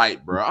real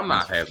light, bro. I'm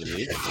not having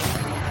it.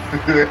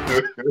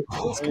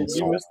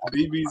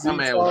 My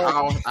man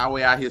was all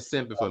way out here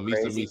simping for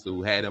Misa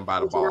who had him by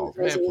the balls.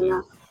 Man,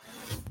 please.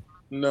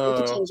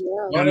 No,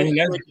 I mean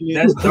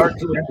that's dark.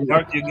 That's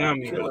dark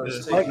Yagami.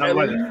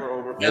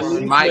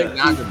 That's Mike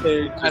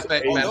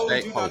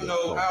Nagami. Hold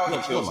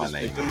on. My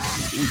name.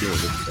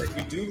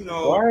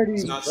 Why are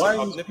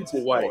these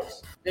people white?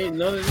 Ain't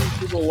none of these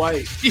people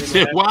white. He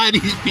said, "Why are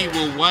these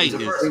people white?"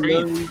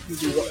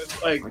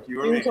 Like,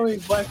 even some of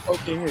these black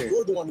folk in here.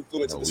 You're the one who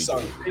flew into the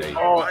sun. They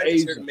all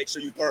Asian. Make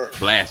sure you burn.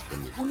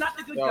 Blasphemy. Well, not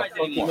the good guys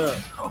anymore.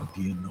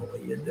 You know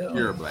what you do.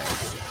 You're a black.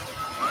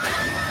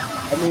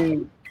 I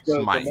mean,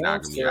 Smite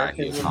Nagami out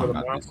here talking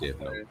about this Death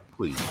Note.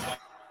 Please.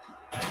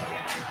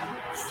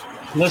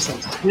 Listen,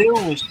 still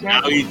was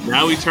now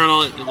we turn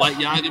on like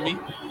Yagami.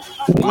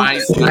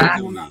 Smite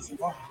Nagami.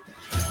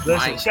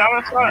 Listen, shout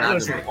out.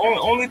 Listen,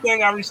 only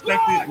thing I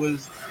respected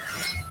was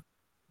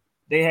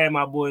they had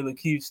my boy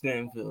Lakeith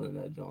Stanfield in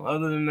that joint.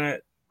 Other than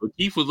that,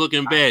 Lakeith was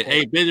looking bad.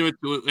 Hey, Benjamin.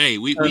 Hey,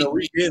 we get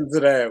into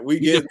that. We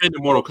get into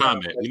Mortal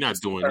Kombat. We're not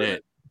doing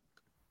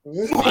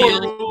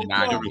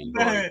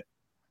that.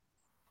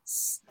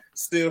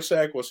 Steel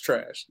Shack was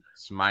trash.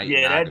 Smite.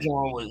 Yeah, that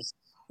joint was.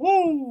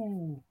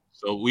 Woo.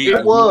 So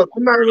it was.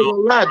 I'm not even gonna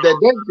lie. That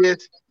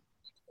just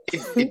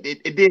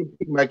it did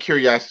pique my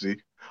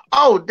curiosity.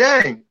 Oh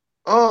dang.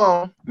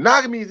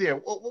 Nagami's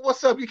in.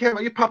 What's up? You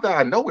popped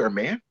out of nowhere,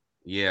 man.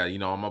 Yeah,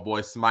 my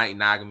boy Smite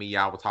Nagami.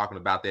 Y'all were talking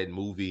about that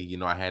movie.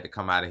 I had to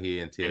come out of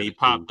here and tell. And he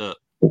popped up.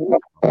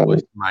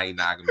 Bush Mike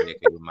Nagamaki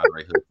with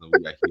Monterey Hudson.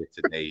 We are here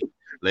today,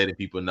 letting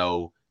people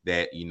know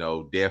that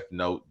Death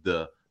Note,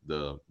 the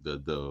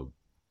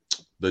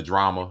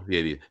drama. Yeah,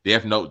 it is.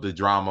 Death Note, the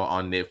drama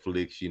on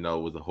Netflix,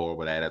 was a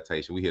horrible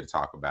adaptation. We here to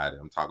talk about it.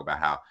 I'm talking about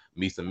how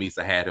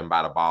Misa had him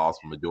by the balls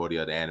for majority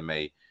of the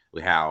anime.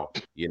 With how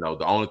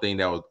the only thing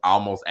that was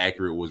almost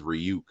accurate was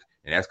Ryuk,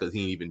 and that's because he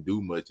didn't even do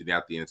much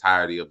throughout the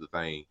entirety of the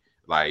thing.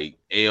 Like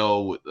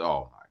L with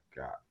oh my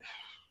god.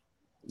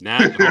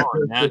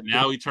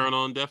 Now we turn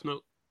on Death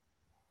Note.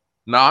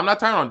 No, I'm not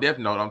turning on Death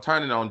Note. I'm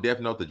turning on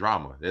Death Note the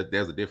drama.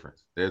 There's a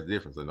difference. There's a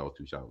difference in those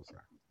two shows.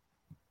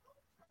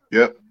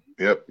 Yep.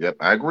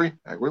 I agree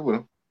with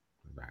him.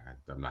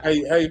 How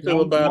you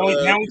feel about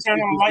now we turn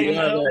on light and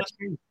L?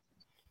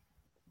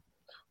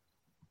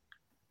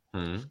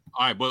 All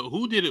right, but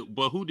who did it?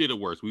 But who did it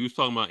worse? We was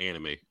talking about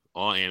anime,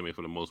 all anime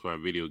for the most part,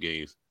 video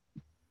games.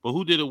 But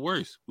who did it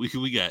worse? We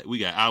got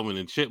Alvin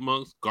and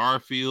Chipmunks,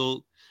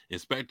 Garfield,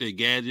 Inspector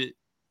Gadget.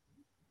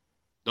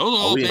 Those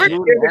are all I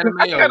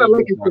kind of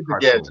like Inspector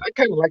Gadget.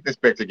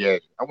 Inspector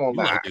Gadget. I won't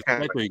lie.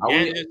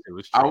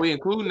 Are we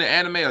including the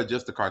anime or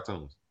just the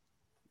cartoons?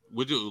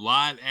 We do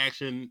live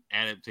action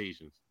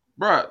adaptations.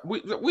 Bro,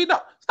 we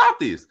don't stop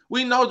this.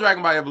 We know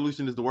Dragon Ball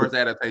Evolution is the worst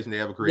adaptation they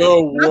ever created.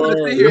 There's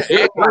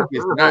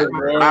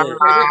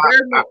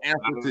no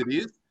answer to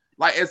this.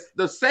 Like, it's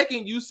the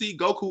second you see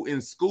Goku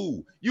in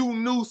school, you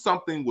knew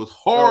something was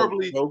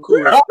horribly wrong.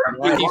 We're not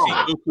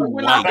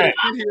gonna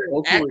sit here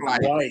and act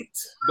like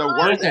the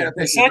worst adaptation.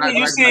 The second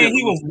you see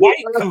he was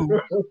white,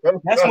 too.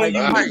 That's when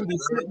you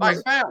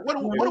like, fam, what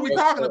are we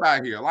talking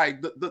about here?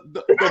 Like, the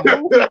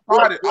movie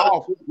started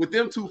off with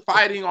them two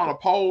fighting on a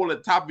pole at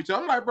the top of each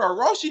other. I'm like, bro,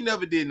 Roshi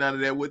never did none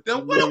of that with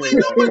them. What are we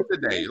doing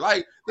today?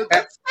 Like, the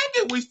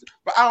second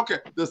but I don't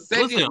care. The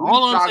second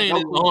all I'm saying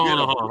is, hold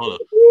on.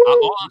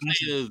 All I'm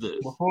saying is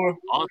this.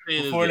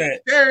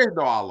 There is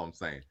no all I'm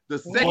saying. The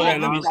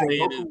second I'm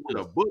saying is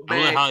the book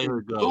bag.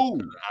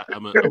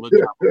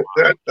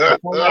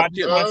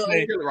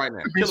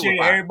 Appreciate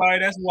everybody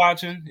that's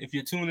watching. If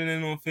you're tuning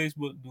in on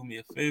Facebook, do me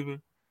a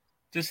favor.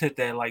 Just hit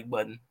that like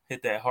button.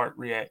 Hit that heart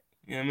react.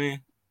 You know what I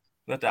mean?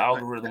 Let the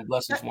algorithm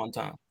bless us one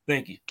time.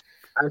 Thank you.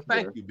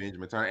 Thank you,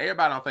 Benjamin Turner.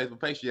 Everybody on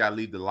Facebook, make sure y'all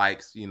leave the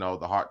likes, the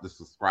heart, the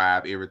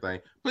subscribe, everything.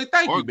 Please,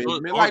 thank you,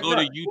 Benjamin. Go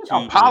to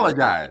YouTube.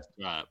 Apologize.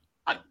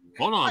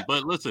 Hold on,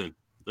 but listen.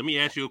 Let me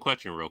ask you a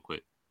question real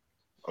quick.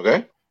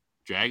 Okay.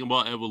 Dragon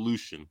Ball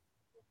Evolution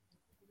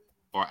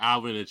or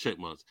Alvin and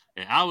Chipmunks.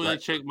 And Alvin and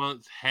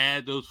Chipmunks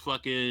had those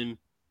fucking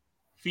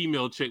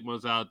female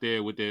chipmunks out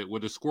there with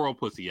the squirrel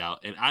pussy out,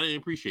 and I didn't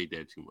appreciate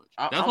that too much.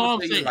 That's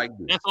all I'm saying.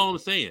 That's all I'm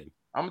saying.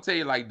 I'm gonna tell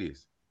you like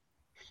this.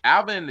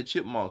 Alvin and the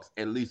Chipmunks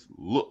at least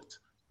looked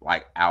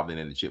like Alvin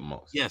and the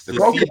Chipmunks. Yes.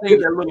 The only thing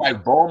that looked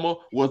like Bulma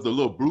was the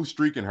little blue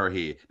streak in her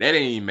head. That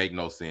didn't even make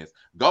no sense.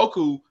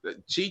 Goku,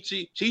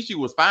 Chi-Chi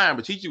was fine,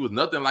 but Chi-Chi was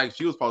nothing like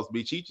she was supposed to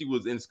be. Chi-Chi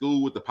was in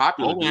school with the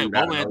popular dude.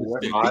 Trying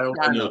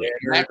to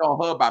back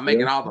on her by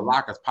making all the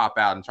lockers pop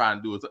out and trying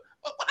to do it. What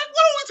are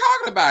we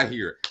talking about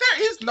here?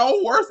 There is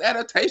no worse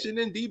adaptation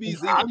than DBZ.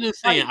 I'm just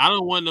saying, I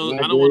don't want no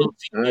squirrel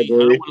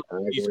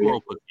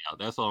pussy out.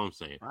 That's all I'm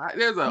saying.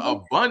 There's an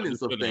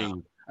abundance of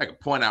things I can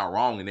point out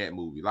wrong in that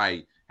movie,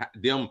 like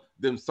them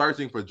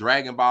searching for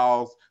Dragon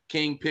Balls,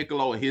 King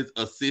Piccolo and his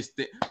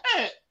assistant.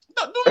 Man,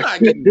 do not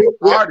get me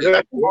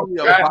started on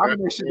the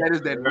abomination that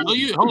is that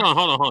movie. Hold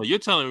on. You're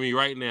telling me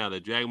right now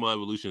that Dragon Ball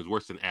Evolution is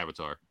worse than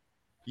Avatar?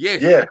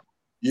 Yes.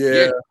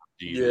 Yes.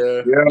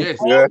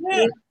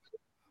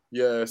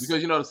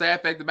 Because the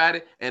sad fact about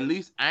it, at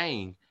least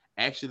Aang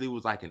actually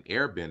was like an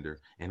airbender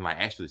and like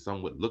actually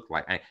somewhat looked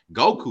like Aang.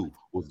 Goku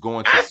was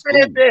going to school.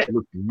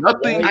 Looked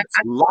nothing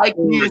like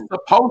he is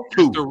supposed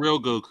to. It's the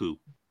real Goku.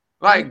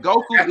 Like,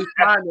 Goku is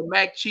trying to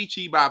mac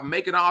Chi-Chi by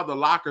making all the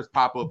lockers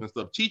pop up and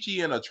stuff.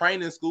 Chi-Chi in a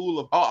training school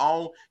of her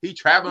own. He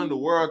traveling the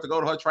world to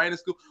go to her training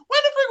school. When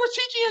the freak was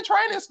Chi-Chi in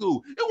training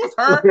school? It was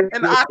her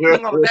and the Ox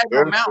King on the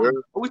Dagon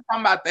Mountain. We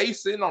talking about they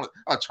sitting on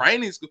a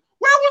training school.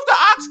 Where was the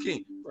Ox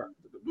King? Bro,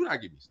 do not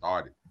get me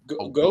started.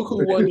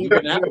 Goku wasn't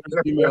even after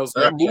females.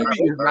 That movie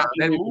is not.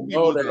 That movie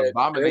was an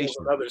abomination. There was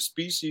another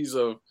species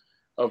of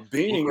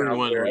being out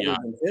there other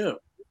than him.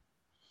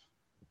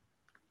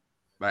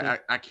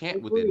 Like, I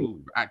can't with that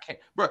movie. I can't,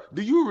 bro.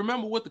 Do you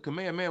remember what the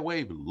Kamehameha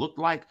wave looked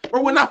like?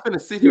 Bro, we're not finna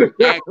sit here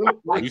and act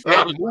like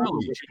that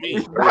movie.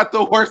 It's not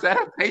the worst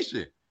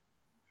adaptation.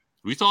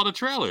 We saw the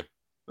trailer.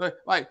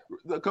 Like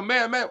the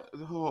Kamehameha.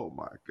 Oh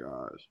my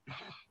gosh,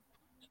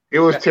 it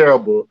was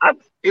terrible.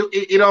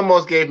 It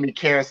almost gave me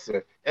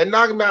cancer. And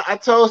I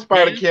told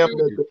Spider Kim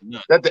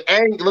that the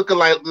Aang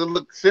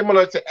looked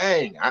similar to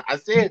Aang. I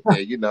said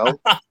that,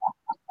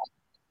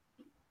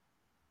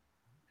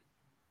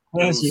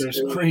 Cancer is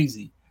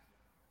crazy.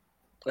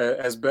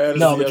 As bad as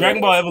but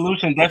Dragon Ball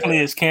Evolution definitely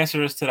is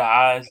cancerous to the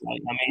eyes. Like,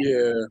 I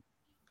mean,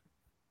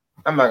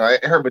 I'm not gonna.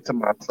 It hurt me to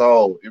my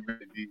soul. It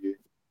really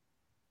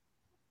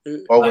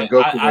did.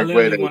 I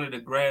literally wanted to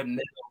grab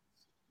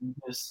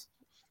nails.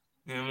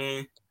 You know what I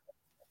mean?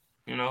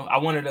 You know, I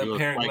wanted a Yo,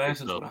 pair of Spike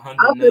glasses yourself. with I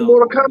 100 think mil.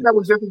 Mortal Kombat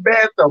was just as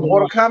bad though.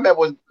 Mortal Kombat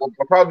was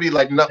probably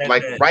like That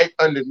bad. right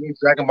underneath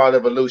Dragon Ball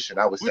Evolution.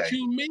 I would What say.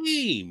 you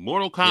mean?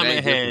 Mortal It Kombat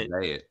ain't just as had.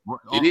 bad. all-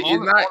 It's all-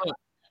 not. all-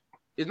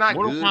 It's not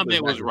Mortal good. But Kombat it's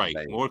not was just right.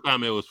 bad. Mortal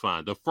Kombat was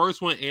fine. The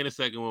first one and the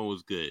second one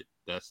was good.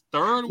 That's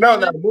third No,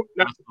 one.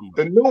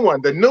 the new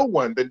one, the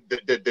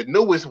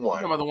newest You one.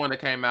 remember the one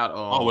that came out?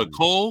 Oh, with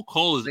Cole.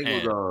 Cole I is think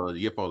ass. it was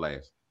year before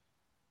last.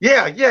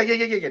 Yeah.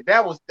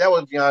 That was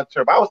beyond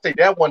Turbo. I would say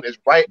that one is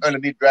right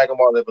underneath Dragon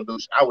Ball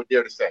Evolution. I would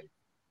dare to say.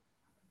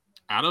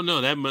 I don't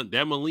know that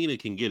Melina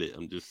can get it.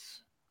 I'm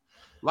just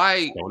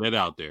Like throwing it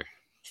out there.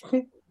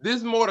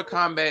 this Mortal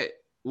Kombat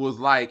was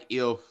like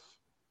if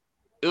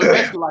it was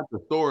basically like the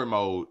story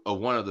mode of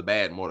one of the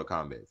bad Mortal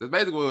Kombats. It's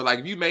basically like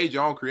if you made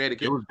your own creative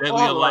It was character,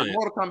 Deadly like Alliance.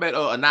 Mortal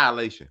Kombat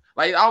Annihilation.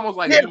 Like almost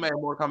like if you made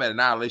Mortal Kombat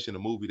Annihilation a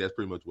movie, that's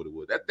pretty much what it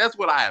was. That's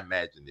what I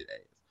imagined it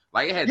as.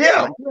 Like it had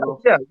some stuff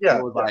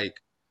that was like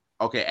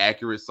okay,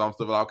 accurate, some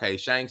stuff like okay,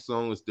 Shang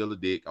Tsung is still a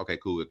dick. Okay,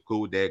 cool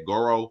with that.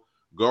 Goro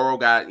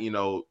got,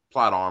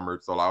 plot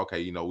armored, so like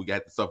okay, we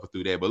got to suffer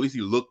through that, but at least he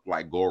looked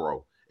like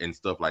Goro and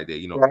stuff like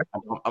that. Right.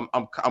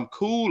 I'm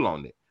cool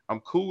on it. I'm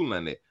cool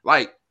on it.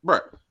 Like, bro,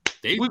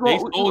 they told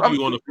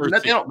you on the first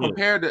 6 minutes.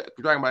 Compared to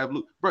Dragon Ball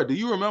Evolution, bro. Do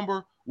you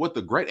remember what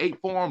the Great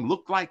Ape form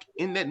looked like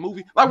in that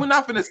movie? Like, we're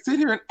not gonna sit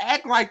here and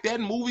act like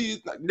that movie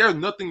is like there's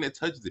nothing that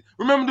touches it.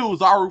 Remember the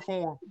Uzaru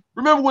form?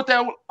 Remember what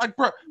that was like,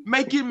 bro?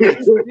 Make it make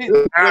sense.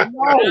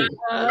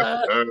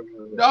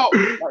 No,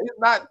 it's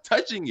not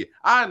touching it.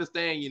 I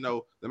understand,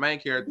 the main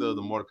character of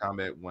the Mortal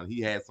Kombat one, he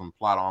had some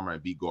plot armor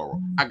and beat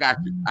Goro. I got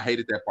you. I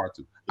hated that part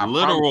too.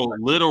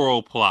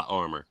 Literal plot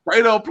armor.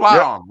 Straight up plot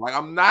armor. Like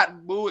I'm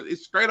not moving.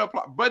 It's straight up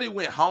plot. But it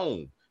went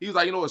home. He was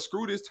like, you know what?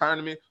 Screw this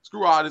tournament.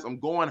 Screw all this. I'm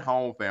going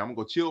home, fam. I'm gonna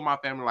go chill with my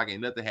family like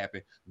ain't nothing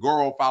happened.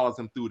 Goro follows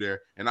him through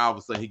there, and all of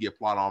a sudden he get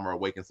plot armor,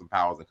 awaken some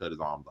powers, and cut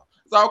his arms off.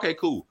 So okay,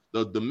 cool.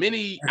 The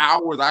many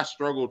hours I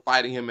struggled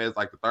fighting him as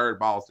like the third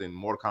boss in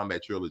Mortal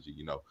Kombat trilogy,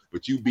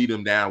 but you beat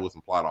him down with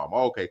some plot armor.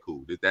 Okay,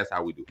 cool. That's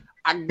how we do it.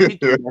 I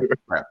get you.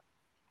 Crap.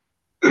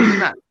 They're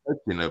not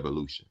touching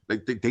evolution.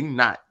 Like they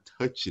not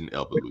touching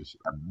evolution.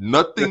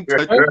 Nothing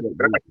touching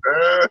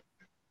evolution.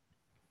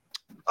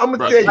 I'm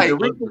gonna tell you, the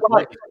reason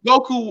why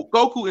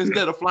Goku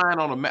instead of flying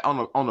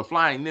on the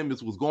flying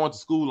Nimbus was going to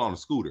school on a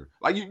scooter.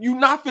 Like you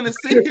not finna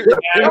sit here.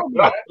 That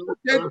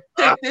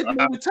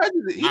movie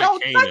touches it. He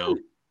don't touch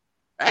it.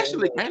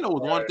 Actually, Kano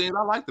was one of the things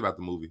I liked about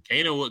the movie.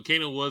 Kano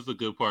was a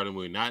good part of the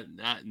movie. Not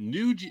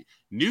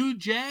New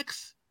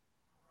Jax.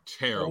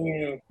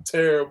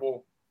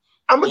 Terrible.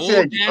 I'm gonna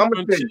tell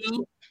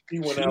you. He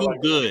went out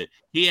like good.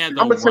 He had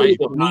the right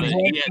amount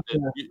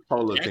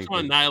of Jax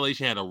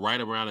Annihilation had a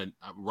right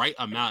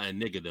amount of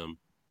niggerdom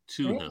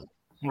to him.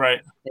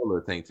 Right.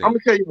 I'm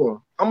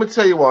gonna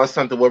tell you all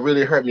something. What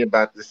really hurt me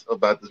about this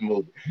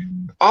movie,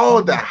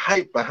 all the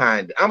hype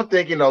behind it. I'm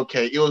thinking,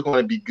 okay, it was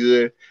going to be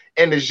good,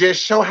 and to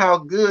just show how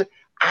good,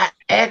 I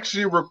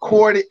actually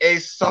recorded a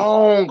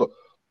song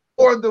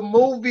for the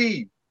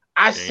movie.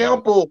 I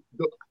sampled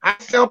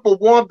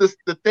one of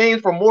the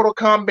themes from Mortal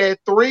Kombat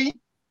 3,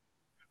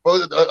 or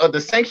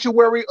the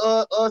Sanctuary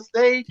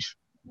stage.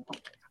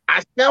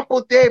 I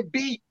sampled that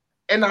beat,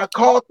 and I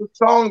called the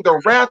song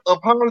 "The Wrath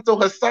of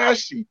Hanzo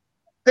Hasashi,"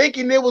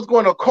 thinking it was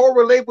going to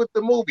correlate with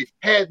the movie.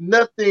 Had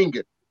nothing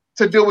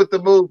to do with the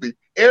movie.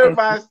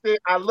 Everybody said,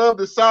 I love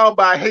the song,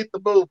 but I hate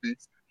the movie.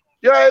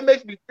 You know how it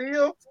makes me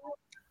feel?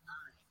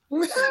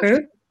 My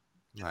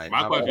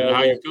question is,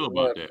 how you feel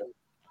about that?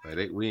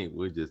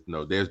 We just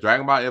know there's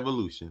Dragon Ball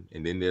Evolution,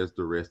 and then there's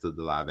the rest of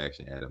the live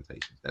action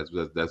adaptations. That's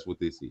what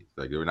this is.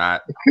 Like we're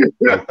not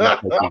that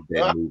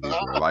movie,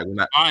 bro. Like we're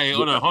not. All right,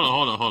 hold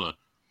on.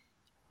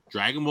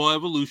 Dragon Ball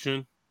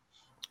Evolution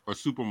or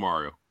Super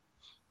Mario?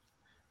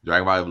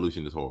 Dragon Ball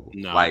Evolution is horrible.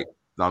 No. Like,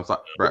 no, I'm sorry,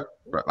 bro.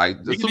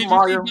 Like the Super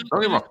Mario,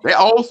 don't get me wrong. That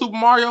old Super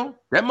Mario,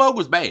 that mug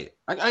was bad.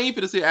 Like I ain't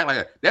finna say act like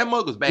that. That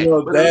mug was bad.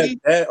 But at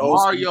least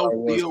Mario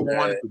still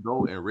wanted to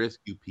go and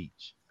rescue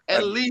Peach.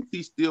 At least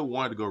he still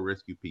wanted to go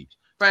rescue Peach.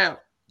 Fam,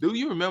 do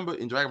you remember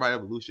in Dragon Ball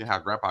Evolution how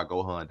Grandpa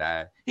Gohan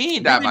died? He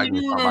ain't died by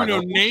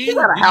Gohan. He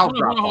got a house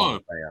drop on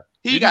him, fam.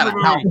 He got a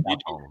house drop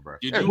on him, bro.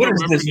 What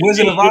is this,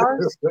 Wizard of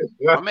Oz?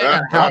 My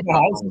man got a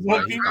house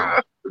drop on him, bro.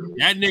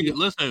 That nigga,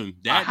 listen,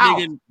 that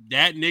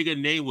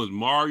nigga name was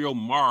Mario.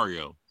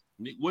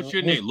 What's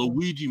your name?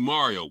 Luigi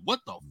Mario. What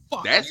the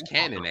fuck? That's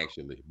canon,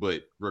 actually.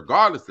 But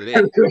regardless of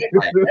that,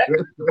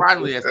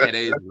 finally, that's that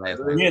is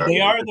last name. Yeah, they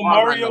are the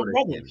Mario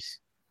brothers.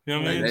 You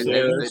know what I mean?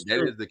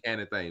 That is the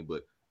canon thing.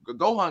 But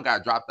Gohan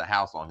got dropped the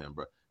house on him,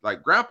 bro.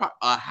 Like Grandpa,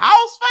 a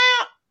house,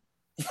 fam.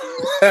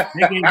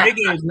 They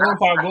gave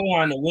Grandpa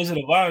Gohan the Wizard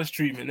of Oz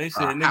treatment. They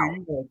said, "Nigga,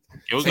 you gonna."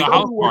 It was a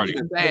house party.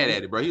 He was sad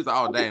at it, bro. He was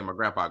like, "Oh dang, my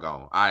grandpa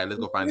gone. All right, let's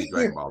go find these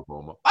Dragon Balls for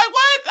him." Like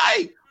what?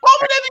 Like,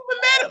 Bulma didn't even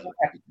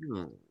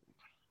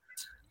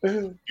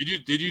matter.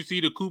 Did you see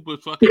the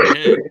Koopa's fucking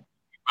head?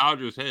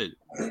 Bowser's head.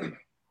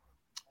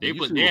 They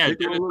had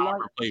Dennis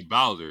Hopper play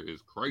Bowser.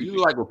 Is crazy. You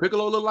like what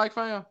Piccolo look like,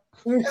 fam?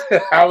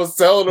 I was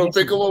telling them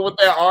Piccolo with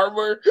that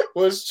armor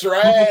was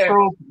trash.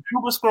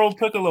 Super Scroll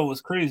Piccolo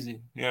was crazy.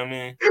 You know what I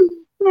mean?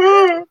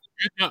 Okay.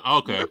 Yeah,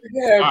 All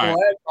black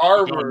right.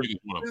 armor. Niggas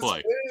want to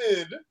play.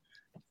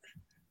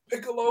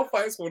 Piccolo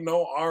fights with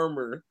no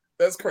armor.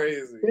 That's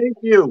crazy. Thank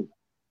you.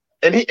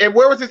 And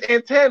where was his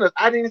antennas?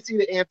 I didn't see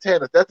the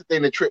antennas. That's the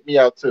thing that tripped me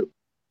out too.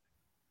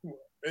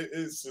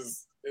 It's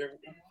just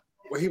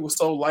he was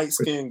so light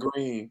skinned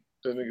green.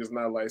 That nigga's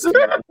not light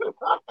skinned.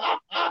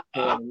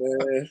 Oh,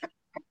 man.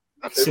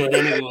 Shit,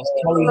 that nigga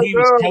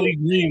was Kelly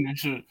Green and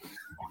shit.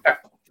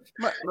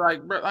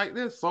 Like, bro, like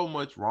there's so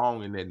much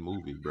wrong in that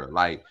movie, bro.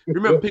 Like,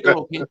 remember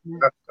Piccolo henchman?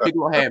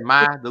 Piccolo had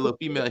the little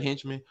female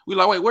henchman. We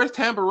like, wait, where's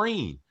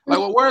Tambourine? Like,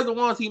 well, where's the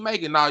ones he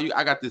making? No,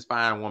 I got this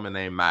fine woman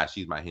named Mai.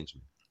 She's my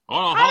henchman.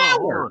 Hold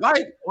on.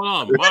 Like,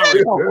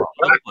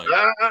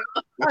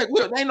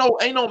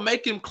 ain't no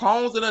making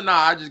clones in it.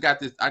 Nah,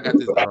 I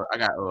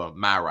got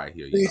Mai right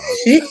here. You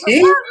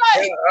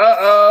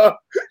know?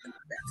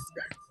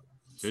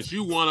 Since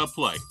you want to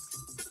play.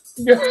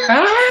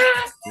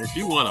 If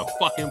you want to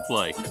fucking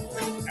play,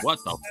 what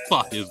the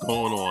fuck is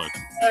going on?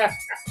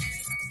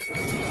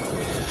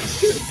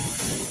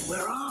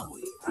 Where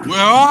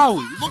are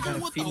we? Look at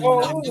what the fuck is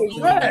going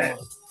on.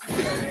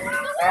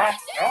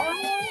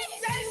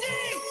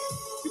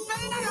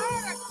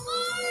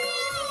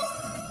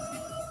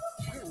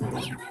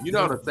 You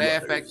know the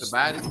sad fact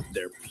about it?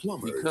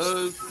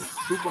 Because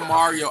Super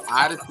Mario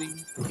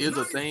Odyssey is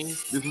a thing,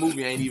 this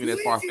movie ain't even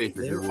as far-fetched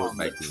as it was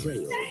back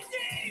then.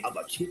 Of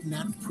a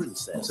kidnapped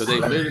princess. So they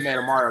literally made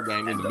a Mario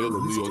game in the middle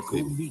of New York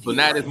City. So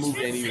now this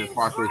movie ain't even as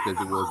far-fetched as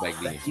it was back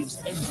then. Gives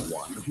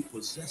anyone who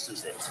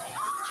possesses it.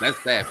 That's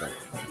sad thing.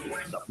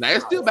 Now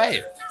it's still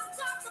bad,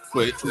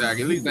 but like,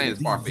 at least it ain't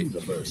as far-fetched.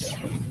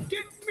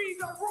 Give me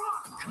the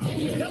rock!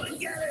 Come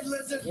get it,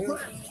 lizard!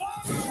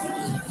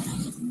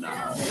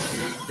 Now,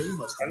 they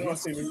must I know I've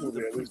seen this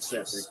movie at least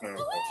 2 or 3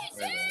 times.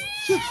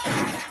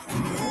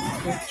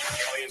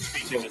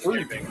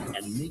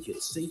 And make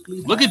it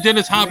safely. Look at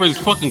Dennis Hopper's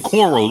fucking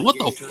cornrows. What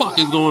the fuck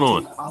is going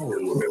on?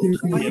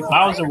 Yeah,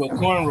 Bowser with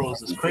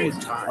cornrows is crazy.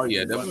 Oh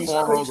yeah, them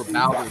cornrows of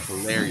Bowser is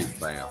hilarious,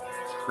 fam.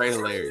 Straight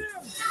hilarious.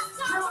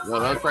 You know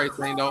the other crazy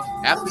thing though?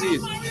 After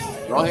this,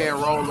 go ahead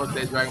and roll up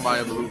that Dragon Ball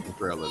Evolution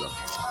trailer though.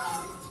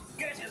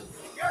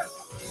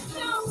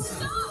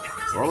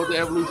 Roll up the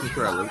Evolution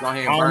trailer. Go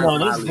ahead and burn.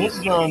 I don't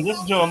know.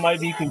 This John might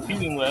be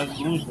competing with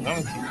Evolution.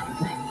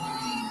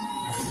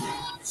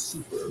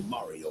 Super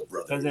Mario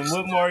Brothers. Because in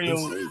what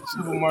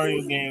Super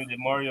Mario game did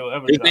Mario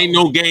ever? It ain't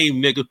no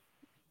game, nigga.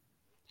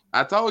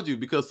 I told you,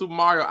 because Super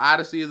Mario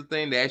Odyssey is a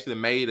thing. They actually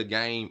made a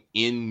game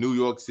in New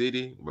York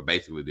City, but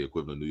basically the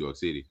equivalent of New York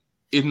City.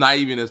 It's not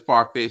even as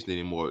far-fetched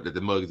anymore that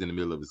the mug is in the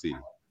middle of the city.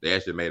 They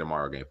actually made a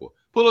Mario game for it.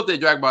 Pull up that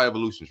Dragon Ball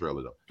Evolution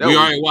trailer though. We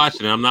already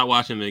watching it. I'm not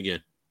watching it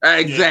again.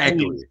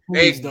 Exactly.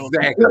 Yeah,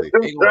 Exactly.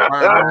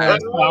 I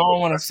don't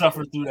want to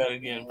suffer through that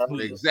again.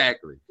 Please.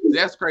 Exactly.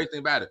 That's the crazy thing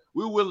about it.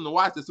 We were willing to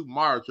watch the Super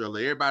Mario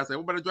trailer. Everybody say,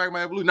 "What about the Dragon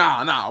Ball Evolution?"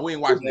 Nah, we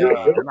ain't watching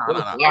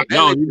that.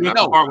 No, you need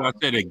to watch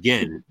that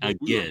again.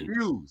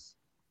 Refuse.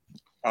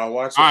 I'll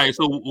watch it. All right.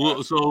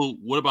 So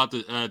what about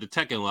the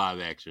Tekken live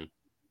action?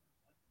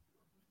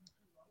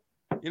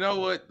 You know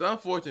what? The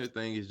unfortunate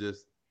thing is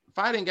just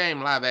fighting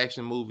game live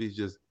action movies.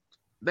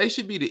 They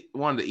should be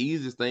one of the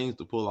easiest things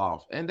to pull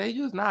off, and they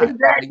just not.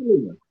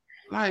 Exactly.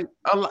 Like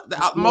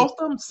most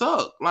of them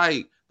suck.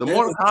 Like the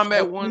Mortal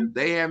Kombat ones,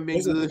 they haven't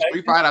been good.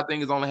 Street Fighter, I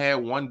think, has only had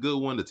one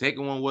good one. The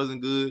Tekken one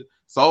wasn't good.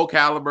 Soul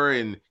Calibur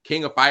and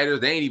King of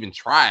Fighters, they ain't even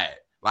tried.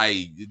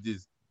 Like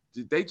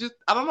they just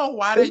I don't know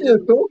why they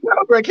just Soul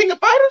Calibur and King of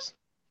Fighters.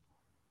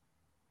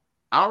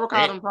 I don't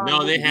recall them.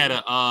 No, they had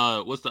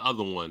a what's the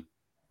other one?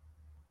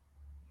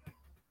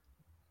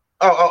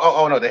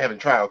 Oh no, they haven't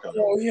tried. Okay.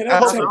 Oh yeah,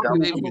 that's they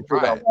even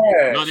tried.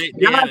 No, they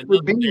had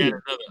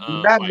another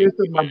not miss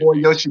up my boy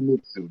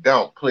Yoshimitsu.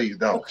 Don't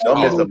miss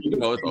up. You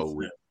know it's over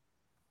with.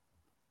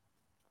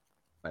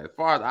 Like, as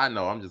far as I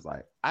know, I'm just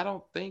like, I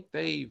don't think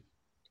they've.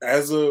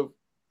 I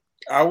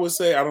would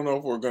say, I don't know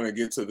if we're gonna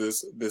get to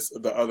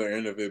the other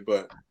end of it,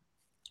 but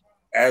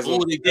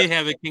they did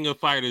have a King of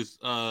Fighters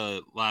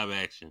live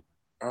action.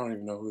 I don't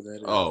even know who that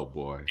is. Oh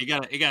boy, it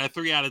got a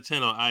 3 out of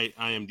 10 on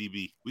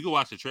IMDb. We can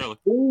watch the trailer.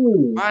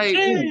 Ooh,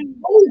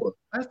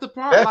 that's the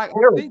part. That's like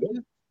terrible. I think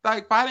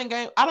like fighting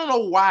game. I don't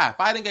know why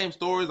fighting game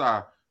stories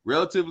are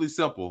relatively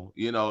simple.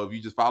 You know, if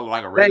you just follow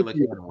like a regular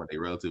canon,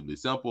 they're relatively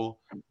simple.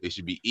 It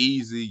should be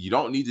easy. You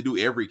don't need to do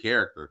every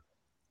character.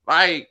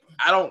 Like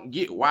I don't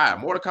get why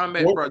Mortal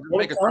Kombat. Mortal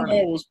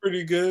Kombat was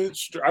pretty good.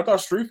 I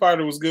thought Street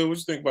Fighter was good. What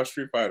you think about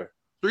Street Fighter?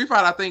 Street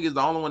Fighter, I think, is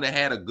the only one that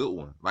had a good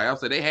one. Like I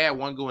said, they had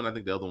one good one. I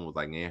think the other one was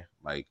like, yeah.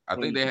 Like I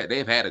think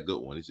they've had a good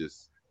one. It's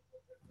just,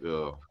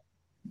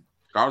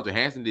 Scarlett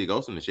Johansson did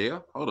Ghost in the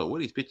Shell. Hold up, what are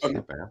these pictures?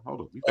 Okay. Hold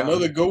up.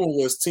 Another good one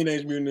was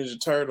Teenage Mutant Ninja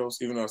Turtles,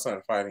 even though it's not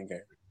a fighting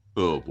game.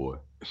 Oh boy,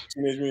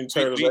 Teenage Mutant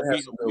Turtles.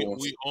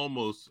 We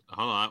almost.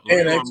 Hold on.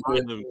 Let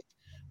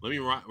me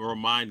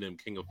remind them.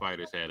 King of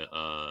Fighters had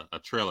a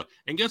trailer,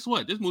 and guess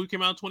what? This movie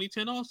came out in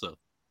 2010 also.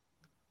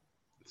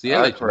 See, we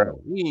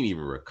didn't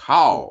even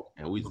recall,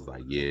 and we just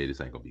like, yeah,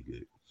 this ain't gonna be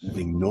good.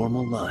 Living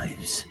normal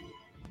lives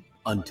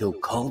until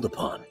called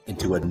upon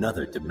into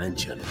another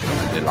dimension.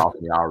 They lost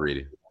me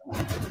already.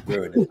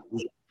 Where an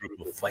elite group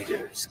of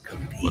fighters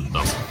compete. What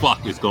the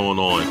fuck is going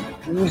on?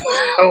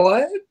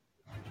 What?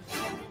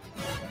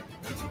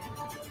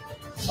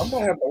 I'm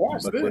gonna have to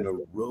watch But this. when a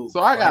rogue So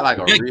I got like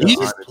a Yeah, real he's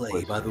honest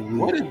play by the question.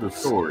 rules. What is the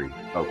story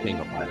of King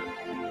of Fighters?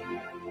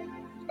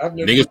 I've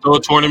never Niggas throw a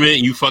tournament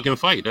and you fucking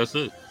fight. That's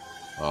it.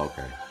 Oh,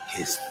 okay.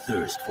 His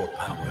thirst for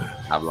power.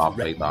 I've lost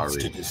faith threatens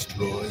already. to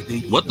destroy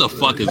the What the universe.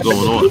 fuck is going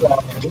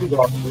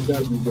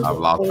on? I've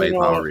lost faith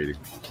already.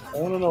 I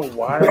want to know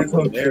why is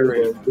the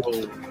narrator so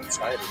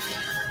excited.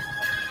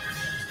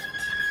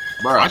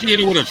 Bro, Why'd you hit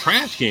it with a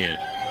trash can?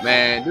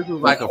 man, this is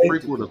like a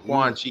prequel to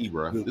Quan Chi,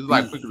 bro. This is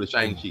like a prequel to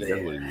Shang-Chi.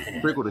 That's what it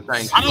is. Prequel to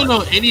Shang-Chi. I don't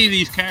know any of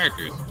these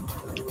characters.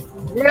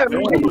 Yeah,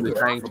 Prequel to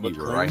Shang-Chi,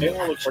 bro, right They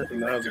here. all look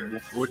recognizable.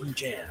 Gordon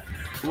Jan.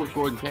 Who is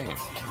Gordon Chan?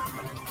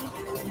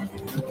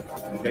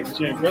 Jackie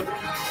Chan brother.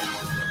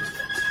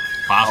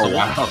 Possible.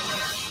 wow.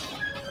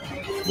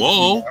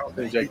 Whoa. I don't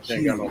think Jackie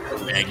Chan got no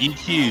brother. Maggie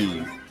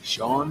Q.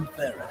 Sean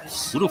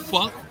Ferris. Who the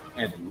fuck?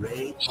 And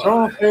Ray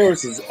Sean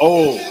Ferris is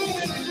old.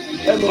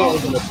 That man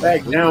was in the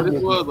back down.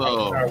 This was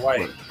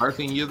white.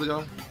 13 years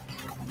ago?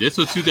 This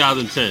was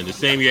 2010, the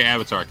same year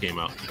Avatar came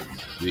out.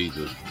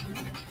 Jesus.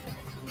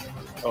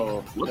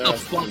 Oh, What the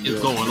fuck is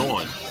going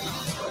on?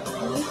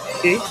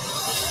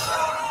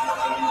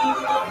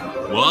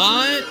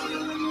 What?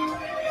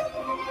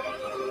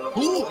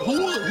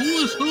 Who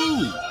is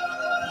who?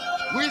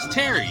 Where's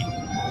Terry?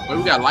 Wait,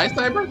 we got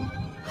lightsabers?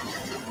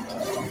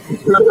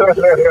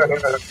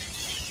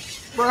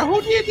 Bro,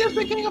 who did this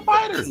to King of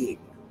Fighters? King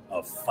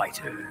of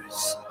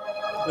Fighters.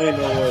 Ain't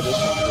no way this is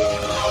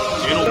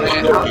They don't Man,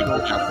 fuck no, with people.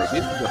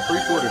 this is a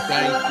prequel to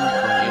Shang-Chi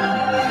from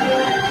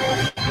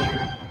the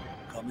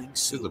MCU. Coming This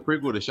soon. is a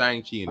prequel to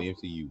Shang-Chi in the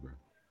MCU, bro.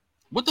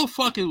 What the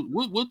fuck is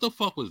what the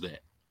fuck was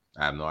that?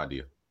 I have no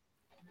idea.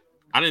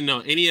 I didn't know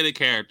any of the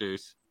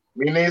characters.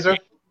 Me neither.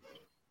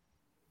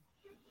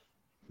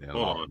 Yeah,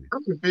 Hold on.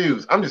 I'm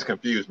confused. I'm just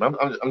confused. I'm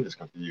just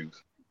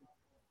confused.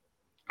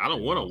 I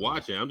don't want to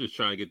watch it. I'm just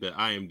trying to get the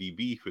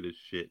IMDb for this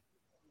shit.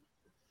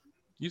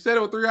 You said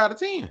it was 3 out of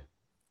 10.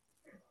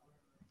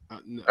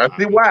 I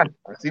see why.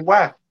 I see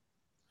why.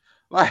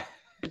 Like,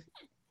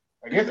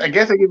 I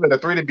guess I give it a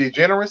 3 to be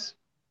generous.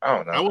 I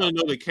don't know. I want to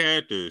know the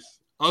characters.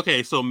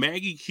 Okay, so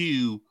Maggie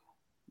Q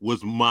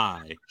was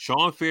Mai.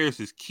 Sean Ferris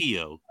is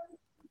Keo.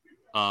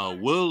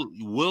 Will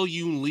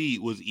Yoon Lee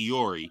was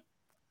Iori.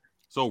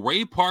 So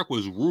Ray Park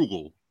was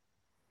Rugal.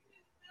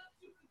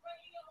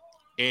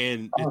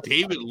 And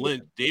David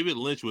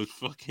Lynch was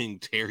fucking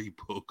Terry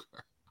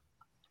Bogard.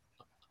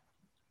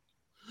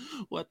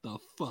 What the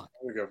fuck?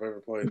 I don't think I've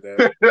ever played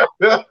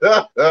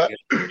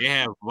that. They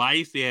have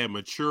Vice, they have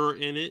Mature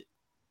in it.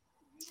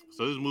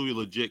 So this movie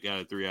legit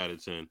got a 3 out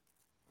of 10.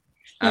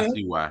 I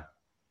see why.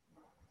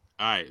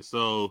 All right,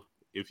 so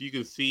if you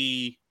can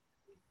see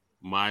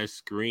my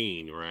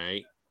screen,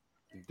 right?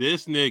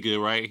 This nigga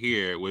right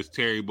here was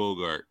Terry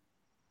Bogard.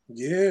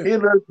 Yeah. He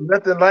looks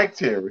nothing like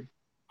Terry.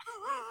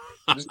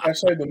 Just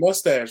actually the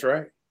mustache,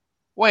 right?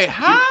 Wait,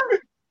 huh?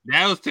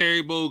 That was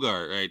Terry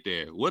Bogard right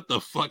there. What the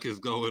fuck is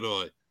going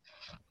on?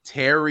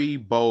 Terry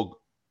Bogard.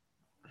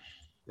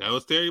 That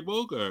was Terry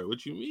Bogard.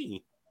 What you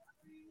mean?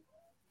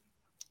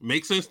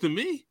 Makes sense to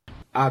me.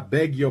 I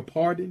beg your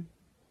pardon.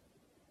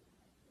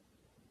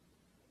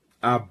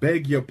 I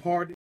beg your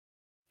pardon.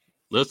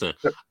 Listen,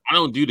 I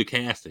don't do the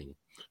casting.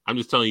 I'm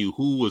just telling you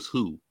who was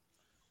who.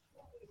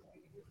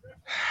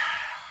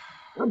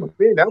 I'm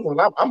offended.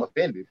 I'm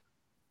offended.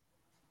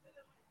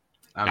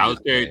 That was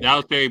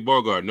Terry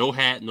Bogard. No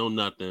hat, no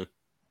nothing.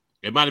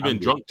 It might have been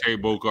drunk Terry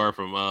Bogard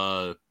from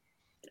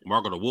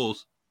Mark of the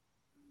Wolves.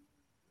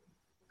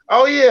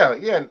 Oh yeah.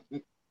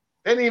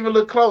 Didn't even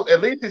look close.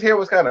 At least his hair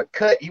was kind of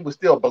cut. He was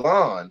still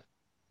blonde.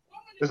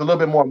 Just a little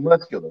bit more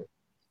muscular.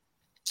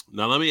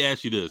 Now let me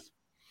ask you this: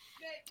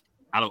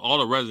 out of all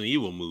the Resident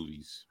Evil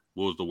movies,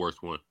 what was the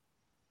worst one?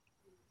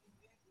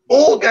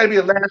 Oh, gotta be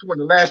the last one,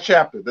 the last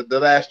chapter. The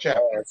last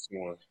chapter. Last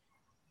one.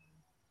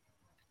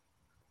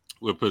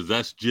 With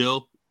possessed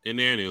Jill in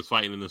there and he was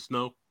fighting in the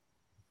snow.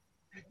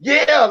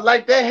 Yeah,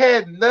 like that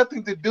had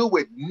nothing to do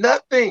with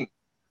nothing.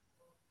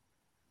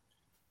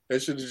 They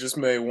should have just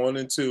made 1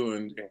 and 2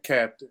 and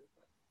capped it.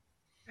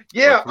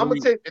 Yeah, I'm gonna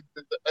tell you.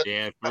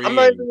 Yeah, I'm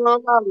not even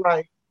gonna lie.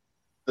 Like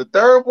the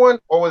third one,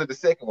 or was it the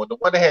second one? The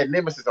one that had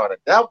Nemesis on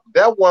it. That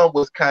one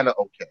was kind of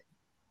okay.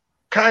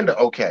 Kind of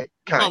okay.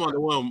 You talking about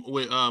the one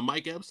with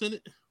Mike Epps in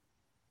it?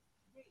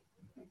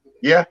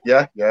 Yeah.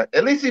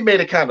 At least he made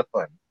it kind of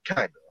fun.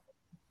 Kind of.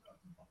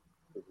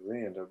 He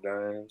ended up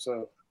dying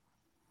himself.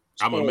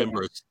 I'm a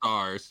member of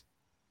Stars.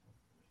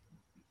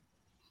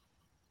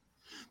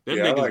 Them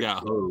Yeah, niggas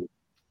got hoed.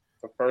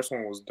 The first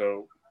one was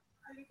dope.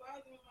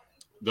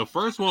 The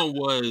first one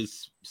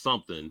was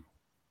something,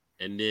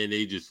 and then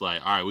they just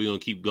like, all right, we're gonna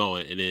keep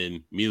going. And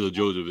then Mila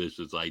Jovovich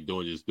was like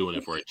doing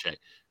it for a check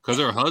because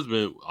her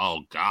husband.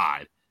 Oh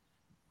God!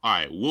 All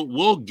right,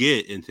 we'll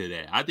get into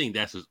that. I think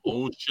that's his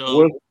own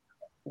show.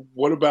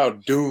 What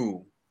about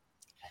Doom?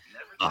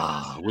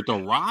 With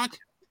The Rock?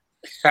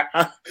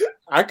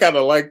 I kind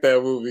of like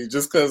that movie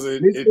just because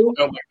it felt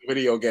like a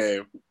video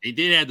game. They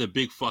did have the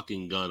big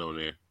fucking gun on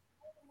there.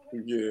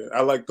 Yeah,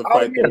 I like the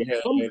fight that he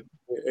had.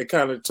 It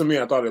kind of, to me,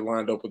 I thought it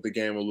lined up with the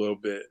game a little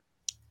bit.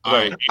 All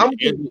right,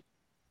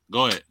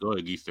 go ahead,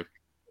 Geester.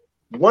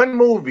 One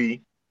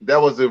movie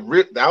that was I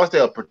would say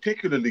a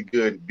particularly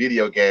good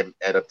video game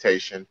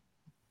adaptation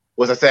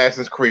was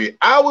Assassin's Creed.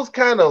 I was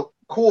kind of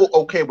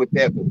okay with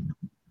that movie.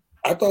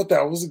 I thought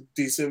that was a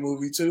decent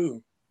movie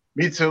too.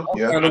 Me too.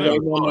 Yeah. Kind of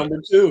like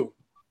number two.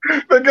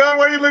 The gun,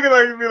 why are you looking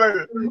like me like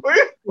that?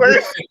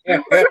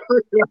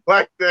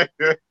 Like that?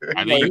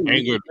 I think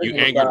you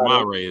angered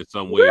Mare in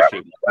some way,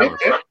 shape, or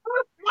form.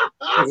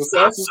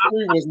 Assassin's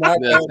Creed was not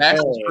the that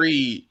Assassin's bad.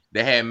 Creed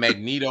that had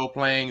Magneto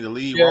playing the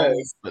lead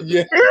Yes, role.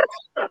 yeah.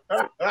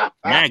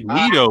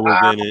 Magneto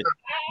was in it.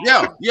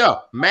 Yeah.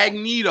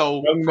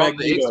 Magneto from the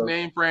Magneto.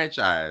 X-Men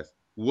franchise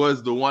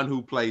was the one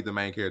who played the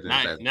main character.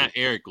 Not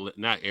Eric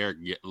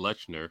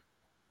Lechner.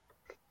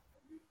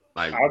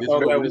 Like I this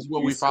thought that is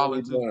what we fall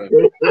into. All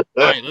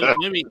right,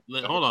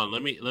 hold on.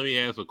 Let me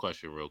ask a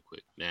question real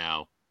quick.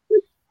 Now,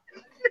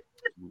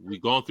 we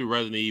gone through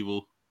Resident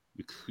Evil.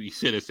 You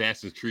said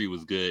Assassin's Creed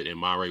was good, and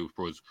Mare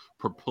was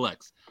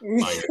perplexed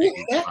by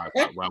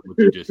what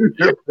you just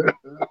said.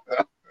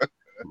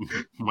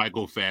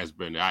 Michael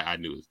Fassbender. I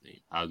knew his name.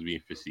 I was being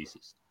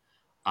facetious.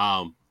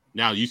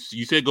 Now you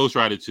said Ghost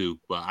Rider 2,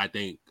 but I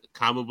think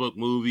comic book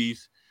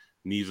movies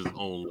needs its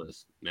own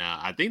list. Now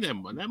I think that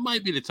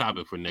might be the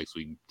topic for next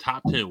week.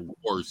 Top 10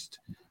 worst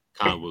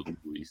comic book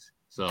movies.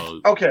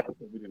 So okay,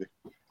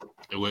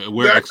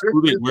 we're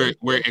excluding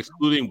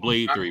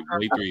Blade 3.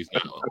 Blade 3 is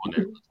not on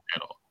that list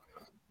at all.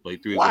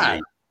 Blade 3 is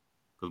amazing.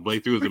 Because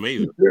Blade 3 was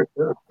amazing.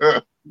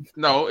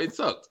 No, it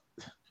sucked.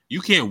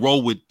 You can't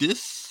roll with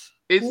this.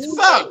 It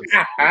sucked.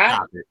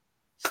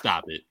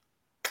 Stop it.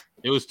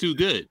 It was too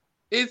good.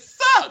 It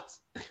sucked.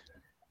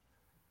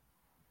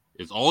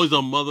 It's always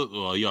a mother.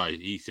 Well, yeah,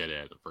 he said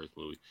that in the first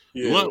movie.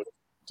 Yeah. What?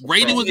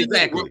 Raiden was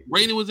Exactly.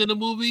 Raiden was in the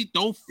movie.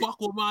 Don't fuck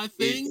with my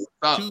thing.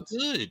 Too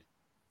good.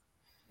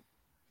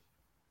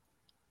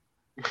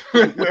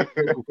 What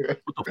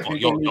the fuck?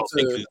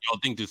 Y'all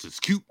think this is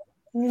cute?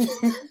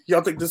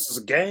 Y'all think this is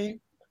a game?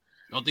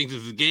 Y'all think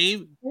this is a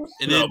game?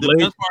 And No, then the Blade-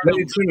 best part of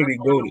Blade Trinity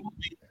the goated.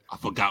 movie, I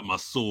forgot my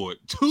sword.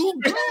 Too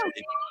good.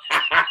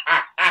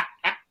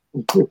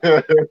 In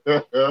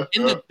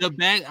the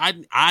bag,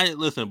 I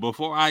listen.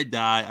 Before I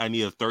die, I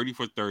need a 30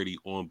 for 30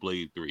 on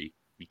Blade 3.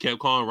 We kept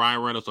calling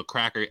Ryan Reynolds a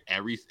cracker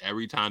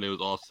every time it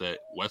was all set.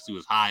 Wesley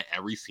was high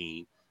every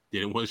scene.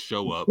 Didn't want to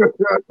show up.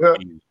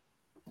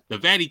 The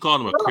fact he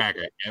called him a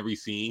cracker every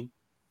scene,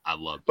 I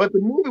loved it. But the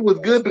movie was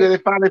good because they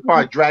finally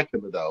fought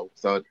Dracula though,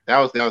 so that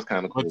was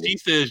kind of cool. But he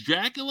says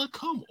Dracula,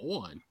 come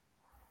on.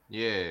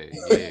 Yeah.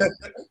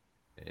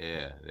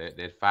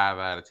 That 5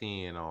 out of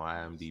 10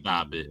 on IMDb.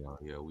 Stop it.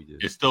 Yeah,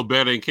 It's still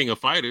better than King of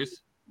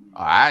Fighters.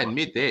 I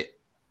admit that.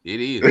 It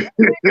is.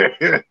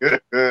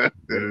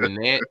 And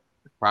that,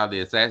 probably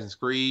Assassin's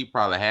Creed,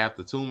 probably half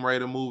the Tomb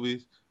Raider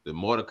movies, the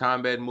Mortal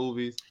Kombat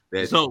movies.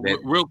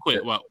 Real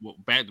quick,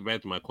 back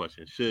to my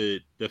question.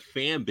 Should the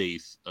fan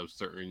base of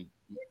certain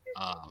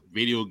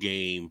video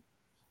game,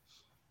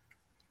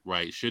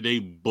 right, should they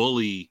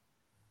bully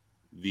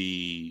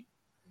the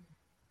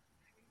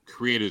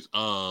creators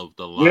of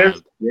the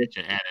live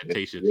action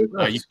adaptations?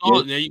 You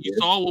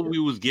saw what we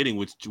was getting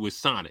with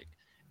Sonic.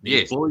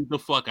 They bullied the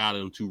fuck out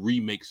of them to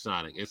remake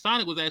Sonic, and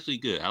Sonic was actually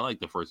good. I like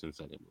the first and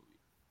second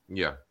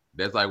movie. Yeah,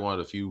 that's like one of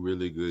the few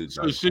really good.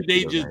 So should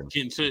they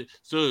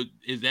so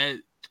is that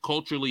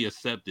culturally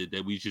accepted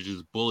that we should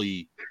just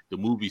bully the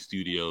movie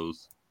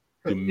studios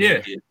to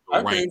make it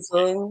right? I think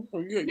so.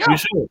 Yeah. You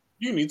should.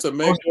 You need to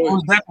make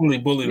it. Definitely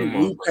bully them.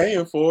 You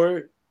paying for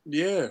it.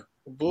 Yeah.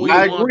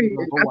 I agree.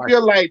 I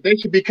feel like they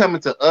should be coming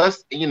to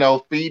us,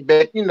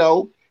 feedback,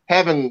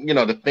 having,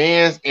 the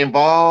fans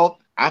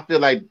involved. I feel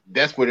like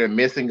that's where they're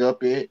messing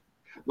up at.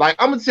 Like,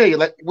 I'm going to tell you,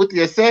 like, with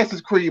the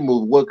Assassin's Creed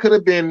movie, what could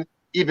have been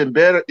even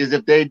better is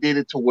if they did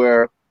it to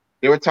where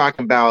they were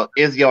talking about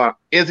Ezio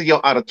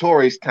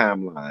Auditore's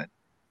timeline.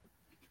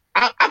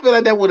 I feel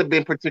like that would have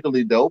been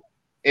particularly dope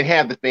and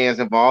have the fans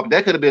involved.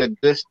 That could have been a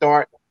good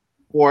start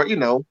for,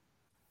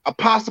 a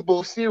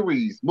possible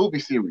movie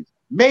series.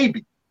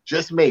 Maybe.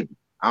 Just maybe.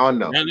 I don't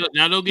know.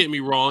 Now don't get me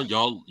wrong.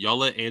 Y'all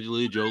let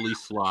Angelina Jolie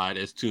slide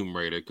as Tomb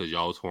Raider because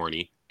y'all was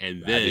horny.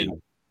 And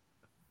then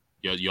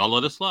y'all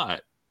let it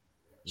slide.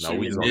 No,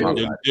 we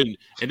didn't.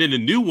 And then the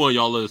new one,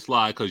 y'all let it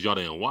slide because y'all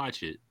didn't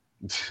watch it.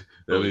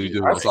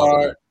 I saw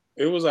it.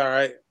 It was all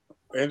right.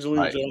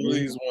 Angelina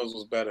Jolie's ones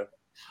was better.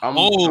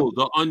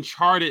 The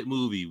Uncharted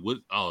movie was.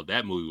 Oh,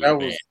 that movie was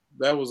bad.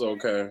 That was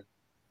okay.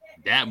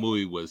 That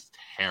movie was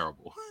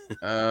terrible.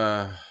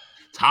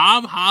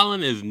 Tom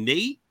Holland as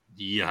Nate.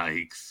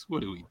 Yikes!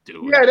 What are we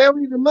doing? Yeah, they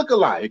don't even look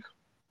alike.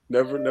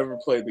 Never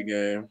played the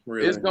game.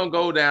 Really, it's gonna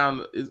go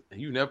down.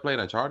 You never played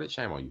Uncharted?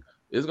 Shame on you.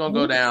 It's gonna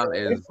go down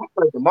as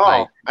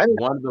like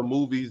one of the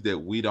movies that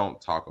we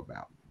don't talk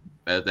about.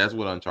 That's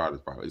what Uncharted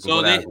is probably.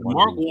 So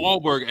Mark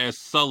Wahlberg as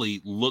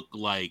Sully looked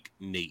like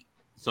Nate.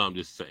 So I'm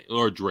just saying,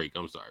 or Drake.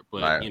 I'm sorry,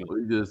 but Like,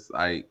 we just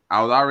like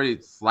I was already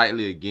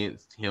slightly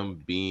against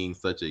him being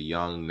such a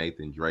young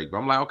Nathan Drake, but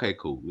I'm like, okay,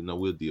 cool,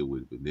 we'll deal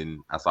with it. But then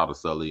I saw the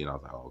Sully, and I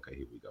was like, oh, okay,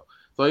 here we go.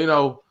 So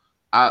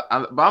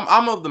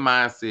I'm of the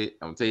mindset.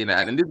 I'm telling you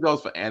that, and this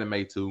goes for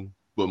anime too,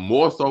 but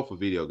more so for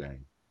video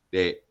games.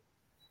 That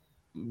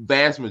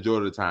vast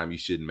majority of the time, you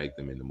shouldn't make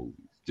them into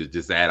movies,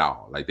 just at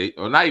all. Like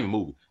or not even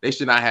movies. They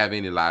should not have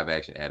any live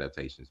action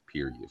adaptations.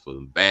 Period. For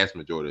the vast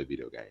majority of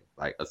video games,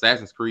 like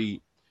Assassin's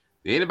Creed.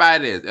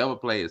 Anybody that's ever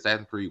played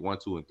Assassin's Creed 1,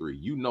 2, and 3,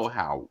 you know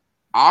how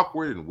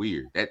awkward and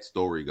weird that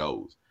story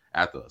goes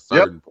after a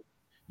certain point.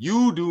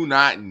 You do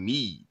not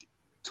need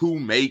to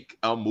make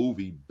a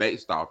movie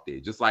based off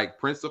that. Just like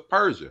Prince of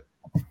Persia.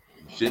 You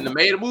shouldn't have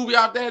made a movie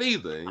off that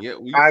either. And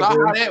yet we saw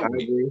how that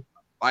went.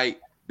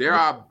 Like there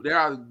are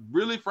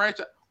really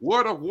franchise.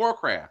 World of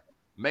Warcraft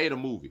made a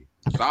movie.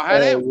 Saw how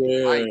that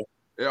went. Like,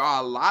 there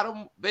are a lot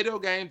of video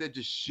games that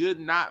just should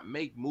not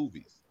make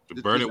movies.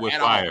 Burn it with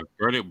fire.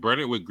 Burn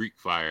it with Greek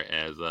fire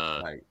as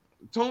like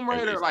Tomb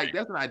Raider. Like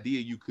that's an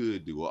idea you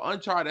could do. Or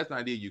Uncharted, that's an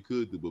idea you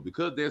could do. But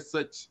because they're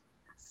such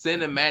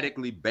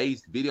cinematically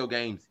based video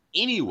games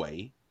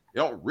anyway, they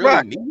don't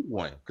really need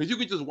one. Because you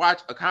could just watch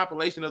a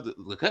compilation of the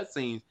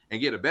cutscenes and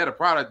get a better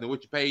product than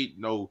what you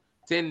paid, $10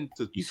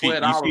 to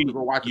 $12 to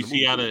go watch. You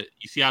see how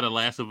The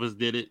Last of Us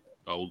did it?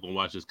 Oh, we're gonna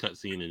watch this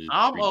cutscene and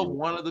I'm of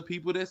one of the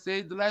people that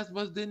said The Last of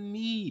Us didn't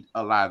need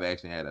a live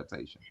action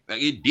adaptation.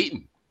 Like it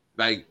didn't.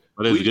 Like.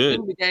 But it's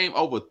good. The game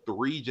over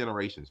 3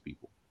 generations,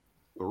 people.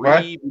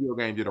 3 video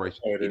game generations.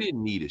 It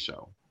didn't need a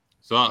show.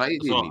 So I'm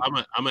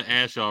gonna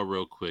ask y'all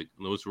real quick.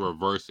 Let's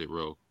reverse it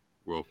real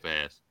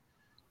fast.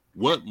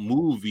 What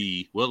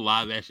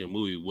live action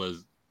movie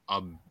was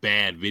a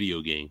bad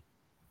video game?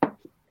 I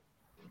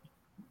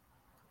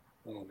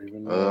don't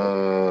even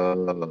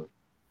know.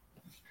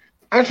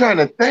 I'm trying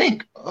to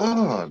think.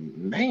 Oh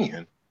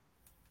man.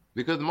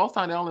 Because most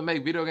time they only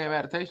make video game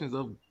adaptations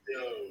of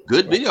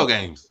good video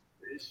games.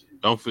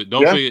 Don't forget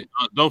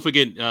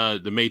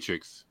The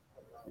Matrix.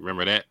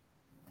 Remember that?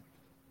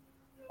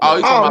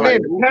 Oh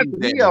man, the Path to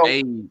Neo.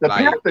 The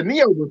Path to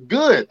Neo was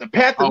good. The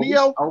Path to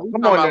Neo.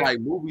 Come on, like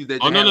movies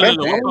that. No.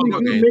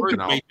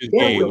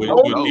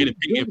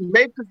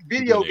 Matrix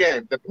video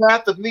game. The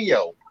Path of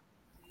Neo.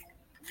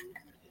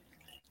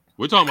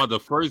 We're talking about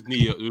the first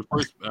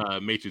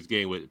Matrix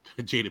game with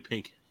Jada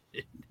Pinkett.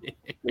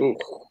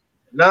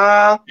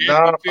 Nah,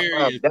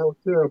 that was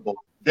terrible.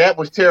 That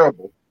was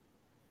terrible.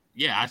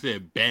 Yeah, I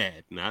said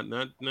bad, not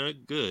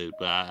good,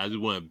 but I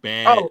just want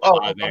bad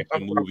live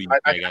action movies.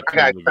 I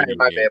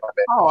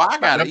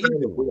got it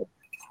easy.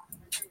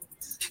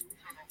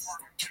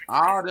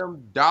 All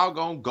them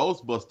doggone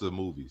Ghostbuster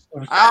movies.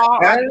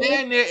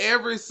 Damn near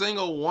every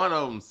single one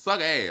of them suck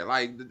ass.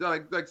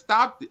 Like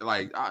stop.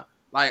 Like not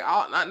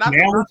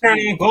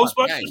returning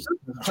Ghostbusters.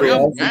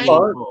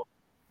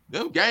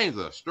 Them games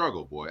are a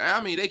struggle, boy. I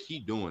mean, they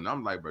keep doing.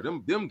 I'm like, bro,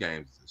 them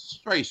games is a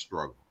straight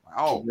struggle.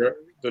 Oh,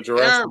 the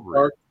Jurassic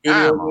Park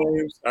video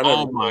games.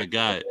 Oh my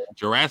god,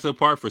 Jurassic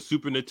Park for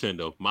Super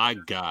Nintendo. My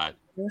god,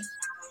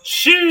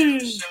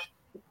 sheesh,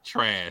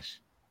 trash.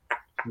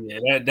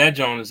 Yeah, that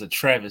John is a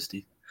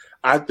travesty.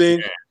 I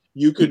think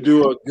you could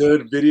do a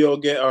good video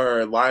game or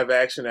a live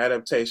action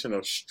adaptation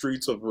of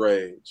Streets of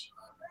Rage.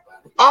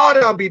 Oh,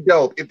 that'll be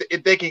dope.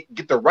 If they can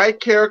get the right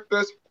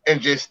characters and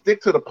just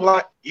stick to the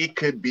plot, it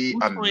could be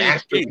a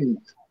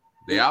masterpiece.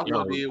 They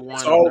also did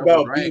one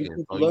on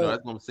Dragon, so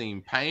that's going to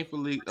seem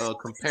painfully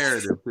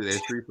comparative to that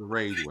Streets of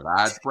Rage one.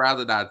 I'd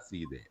rather not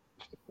see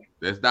that.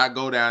 Let's not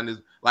go down this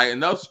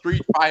enough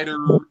Street Fighter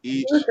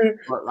each.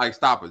 But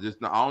stop it.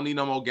 I don't need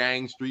no more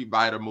gang Street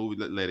Fighter movie.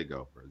 Let it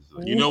go.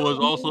 You know what's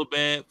also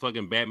bad?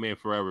 Fucking Batman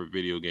Forever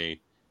video game,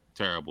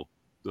 terrible.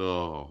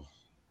 Oh,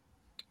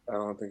 I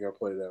don't think I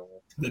played that one.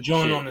 The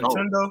joint on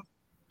Nintendo.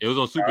 It was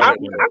on Super. I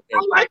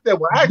like that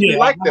one. I actually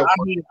like that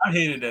one. I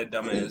hated that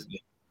dumbass game.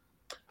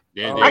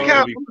 Yeah, I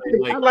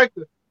like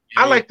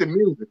the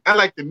music. I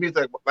like the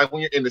music. Like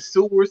when you're in the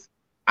sewers.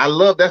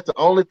 That's the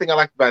only thing I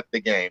like about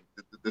the game,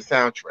 the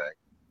soundtrack.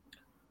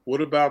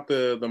 What about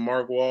the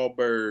Mark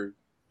Wahlberg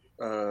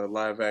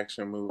live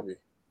action movie?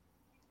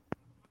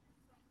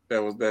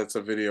 That's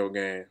a video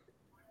game.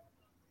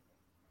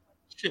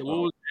 Shit, what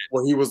was that?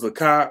 Where he was the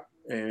cop,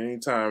 and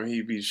anytime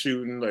he'd be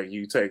shooting,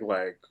 you take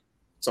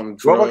some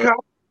drug,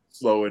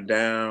 slow it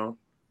down.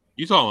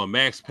 You talking about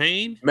Max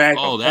Payne? That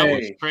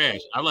was trash.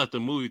 I left the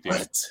movie theater.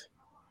 What?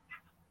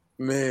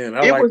 Man,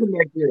 it wasn't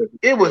that good.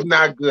 It was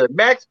not good.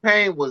 Max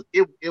Payne was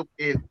it.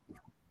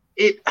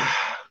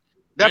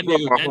 That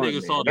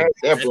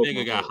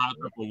nigga got hopped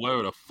up on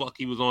whatever the fuck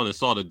he was on and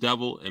saw the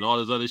devil and all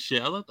this other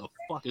shit. What the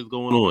fuck is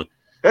going on?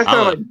 That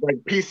sounds like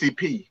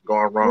PCP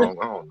going wrong. I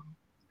don't know.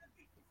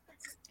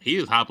 He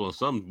was hopping on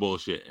some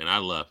bullshit and I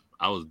left.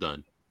 I was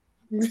done.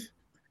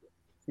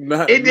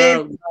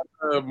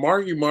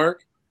 Marky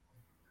Mark.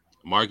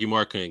 Marky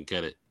Mark couldn't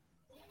cut it.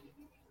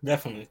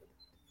 Definitely.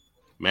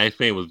 Max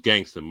Payne was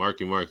gangster.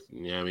 Marky Mark,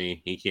 you know what I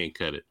mean? He can't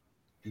cut it.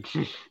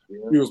 He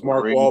was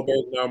Mark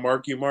Wahlberg, now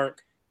Marky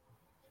Mark.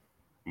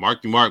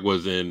 Marky Mark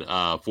was in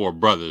Four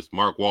Brothers.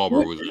 Mark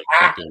Wahlberg was in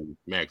fucking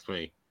Max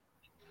Payne.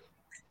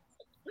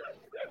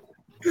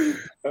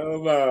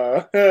 Oh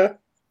no.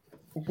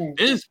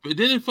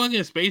 Didn't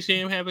fucking Space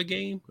Jam have a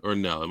game? Or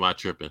no? Am I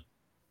tripping?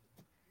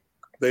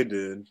 They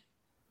did.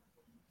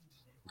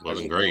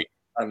 Wasn't great.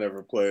 I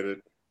never played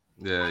it.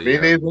 Yeah,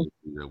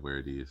 where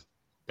it is.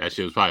 That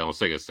shit was probably on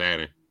Sega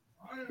Saturn.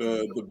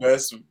 The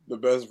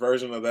best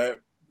version of that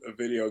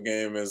video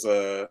game is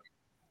that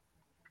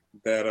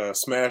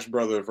Smash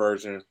Brother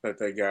version that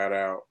they got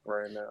out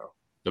right now.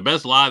 The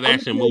best live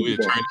action movie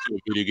that turned into a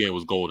video game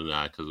was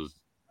GoldenEye because it was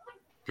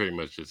pretty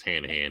much just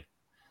hand to hand.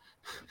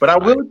 But I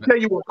will tell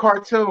you a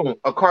cartoon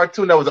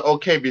that was an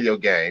okay video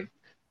game,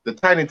 the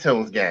Tiny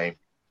Toons game.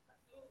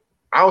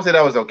 I would say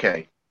that was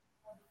okay.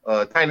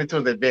 Tiny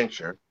Toons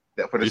Adventure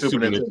that for the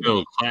Super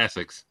Nintendo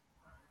classics.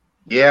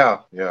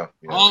 Yeah.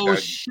 Oh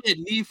shit!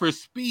 Need for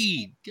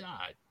Speed.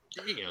 God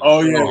damn.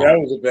 Oh yeah, that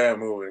was a bad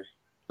movie.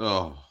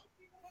 Oh.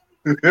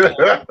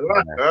 That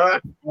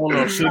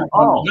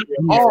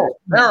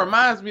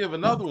reminds me of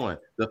another one.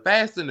 The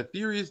Fast and the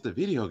Furious, the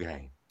video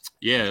game.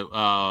 Yeah,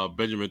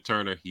 Benjamin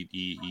Turner.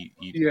 He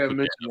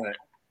mentioned that.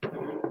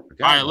 All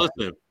right,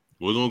 listen.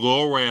 We're gonna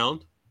go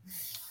around,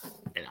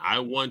 and I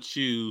want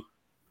you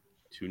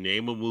to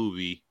name a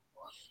movie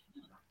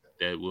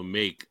that will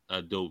make a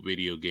dope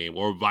video game,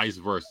 or vice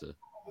versa.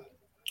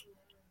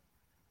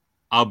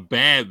 A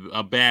bad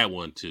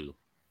one too,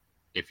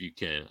 if you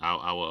can.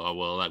 I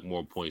will like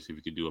more points if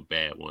you could do a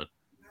bad one.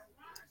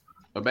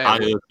 A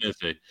bad one.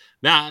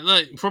 Now,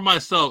 like, for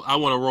myself, I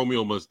want a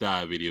Romeo Must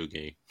Die video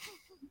game.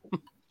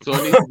 So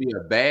it needs to be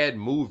a bad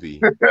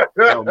movie.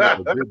 That'll make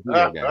a good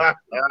video game. A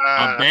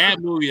bad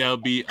movie that'll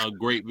be a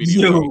great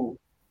video game.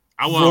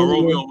 I want a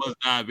Romeo Must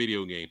Die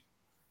video game.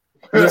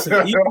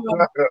 Listen,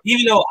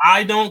 even though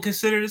I don't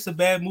consider this a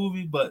bad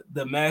movie, but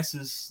the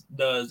masses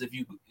does if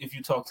you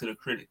talk to the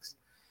critics.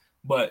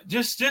 But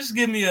just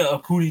give me a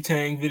Pootie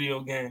Tang video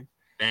game.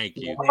 Thank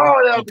you.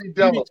 Oh, that'll be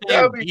dope.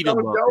 That'll be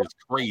dope. It's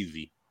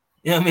crazy.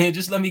 Yeah, man,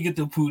 just let me get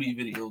the Pootie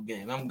video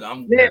game. It'll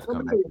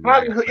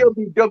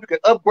be dope. You can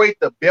upgrade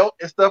the belt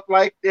and stuff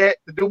like that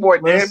to do more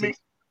damage.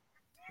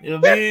 It'll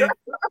be a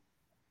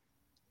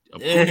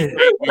Pootie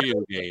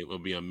video game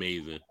would be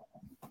amazing.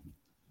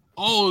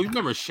 Oh, you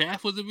remember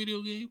Shaft was a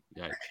video game?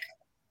 Yeah.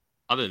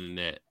 Other than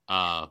that,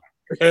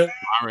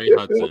 Murray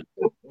Hudson.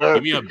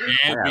 Give me a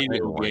bad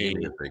video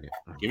game.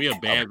 Give me a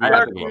bad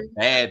video game.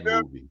 Bad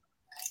movie.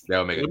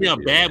 That'll make. Give me a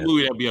bad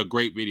movie. That'll be a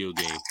great video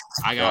game.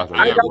 I got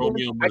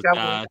Romeo Must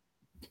Die.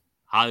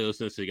 Hollywood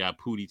Sensei got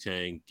Pootie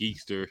Tang,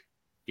 Geekster.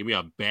 Give me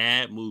a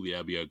bad movie.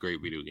 That'll be a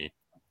great video game.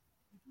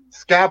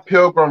 Scott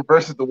Pilgrim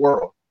versus the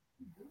World.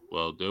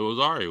 Well, there was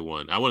already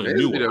one. I want a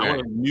new one. I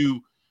want a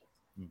new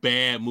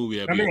bad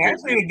movie.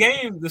 Actually,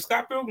 the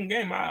Scott Pilgrim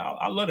game,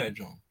 I love that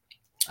joint.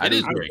 It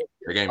is great.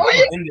 The game.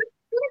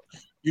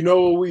 You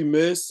know what we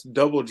missed?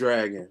 Double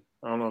Dragon.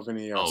 I don't know if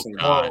any of y'all seen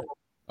that.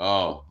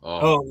 Oh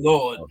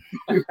Lord.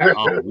 We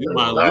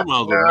might as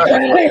well.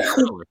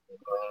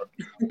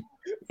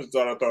 I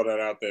thought I'd throw that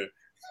out there.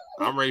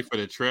 I'm ready for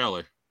the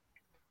trailer.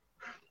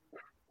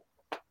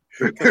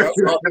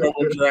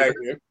 Double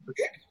Dragon.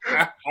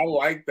 I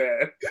like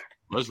that.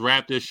 Let's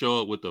wrap this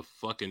show up with the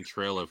fucking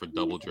trailer for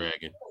Double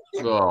Dragon.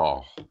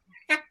 Oh.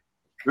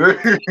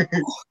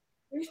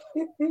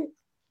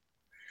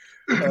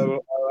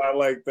 I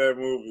like that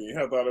movie.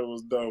 I thought it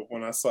was dope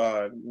when I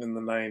saw it in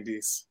the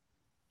 90s.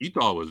 You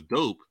thought it was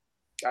dope?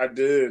 I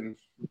did.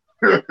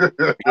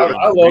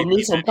 I love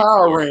me some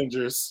Power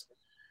Rangers.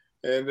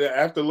 And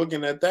after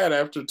looking at that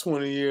after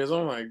 20 years,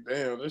 I'm like,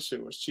 damn, this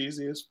shit was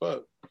cheesy as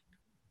fuck.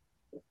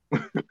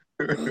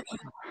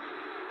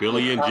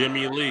 Billy and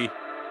Jimmy Lee.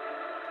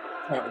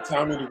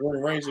 Tommy the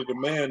Green Ranger, the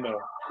man,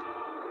 though.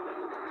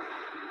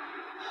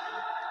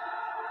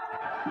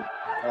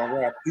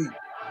 R.I.P.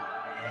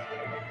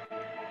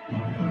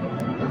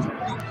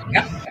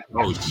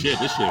 Oh shit,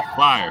 this shit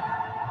fire.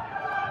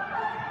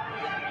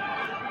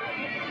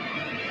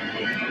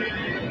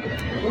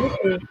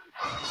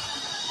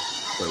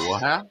 Wait,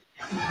 what happened?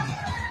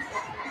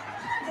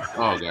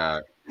 Oh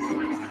god.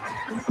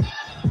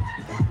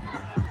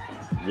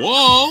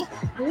 Whoa!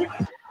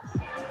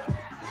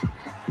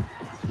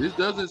 This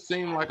doesn't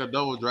seem like a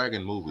Double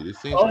Dragon movie. This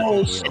seems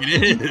like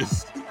it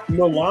is.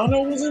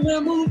 Milano was in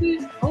that movie?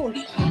 Oh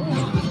shit.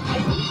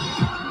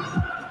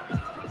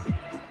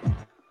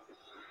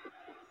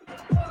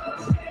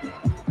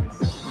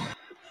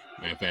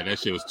 Man, that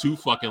shit was too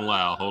fucking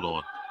loud. Hold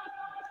on.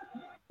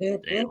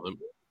 Damn,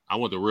 I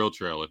want the real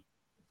trailer.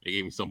 They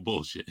gave me some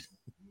bullshit.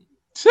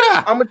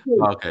 I'm gonna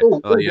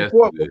tell you.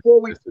 Okay.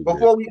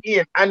 Before we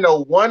end, I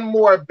know one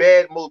more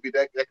bad movie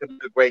that could be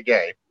a great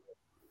game.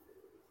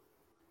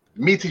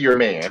 Me to Your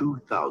Man.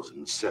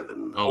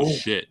 2007. Oh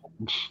shit.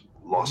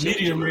 Los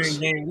Angeles.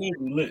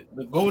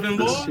 The Golden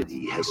The Lord?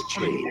 city has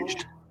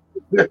changed.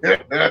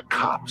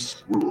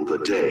 Cops rule the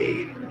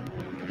day.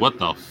 What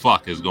the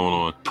fuck is going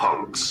on?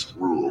 Punks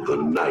rule the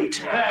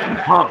night.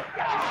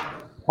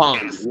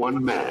 Punks. And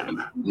one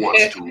man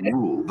wants to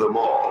rule them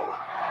all.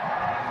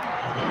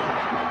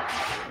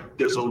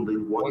 There's only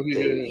one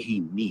thing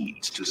he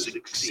needs to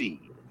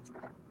succeed.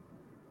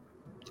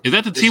 Is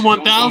that the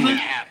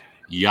T-1000?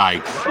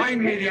 Yikes.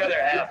 Find me the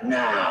other half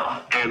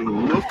now.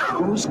 And look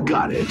who's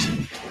got it.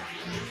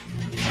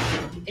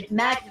 It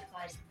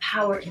magnifies the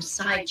power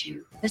inside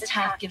you. This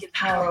half gives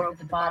power over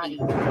the body.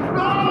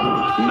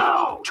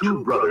 Now,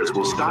 two brothers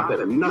will stop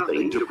at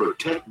nothing to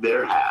protect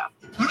their half.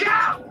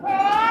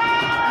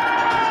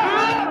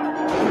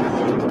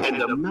 And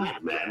the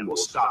madman will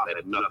stop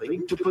at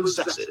nothing to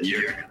possess it.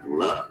 You're gonna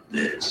love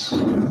this.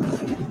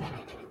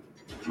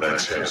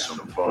 Let's have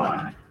some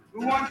fun.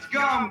 Who wants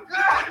gum?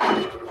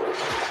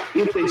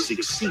 If they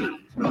succeed,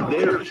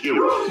 they're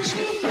heroes.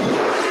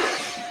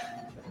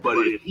 But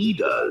if he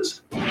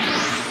does,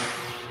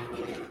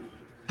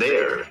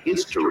 they're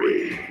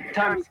history.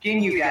 Time to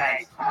skin you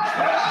guys.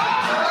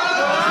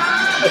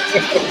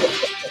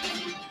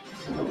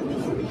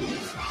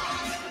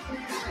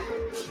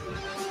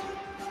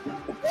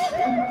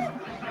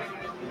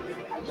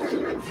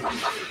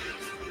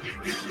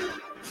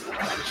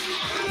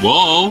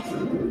 Whoa.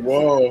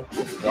 Whoa.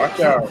 Watch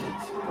out.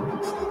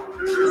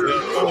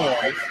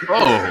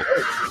 Oh.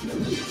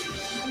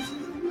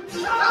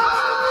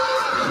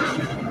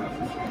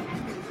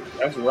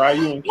 That's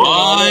Ryu and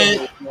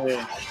what?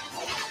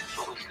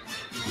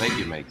 Make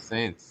it make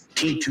sense.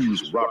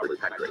 T2's Robert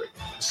Patrick,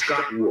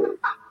 Scott Wolf,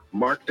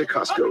 Mark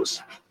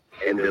DeCostos,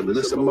 and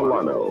Alyssa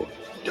Milano,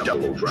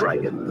 Double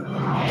Dragon.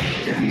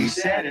 You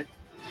said it.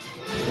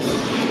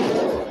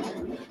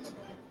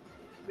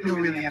 We don't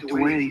really have to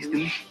wear these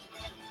things.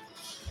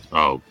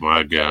 Oh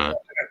my God.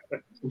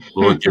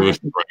 Lord, give us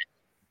strength.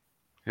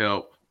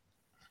 Help.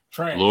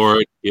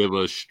 Lord, give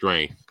us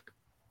strength.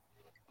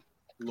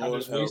 I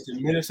just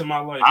wasted minutes of my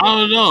life. I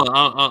don't know.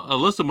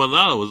 Alyssa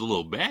Milano was a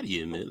little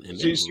baddie in it.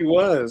 She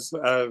was.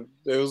 It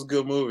was a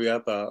good movie, I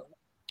thought.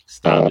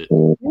 Stop it.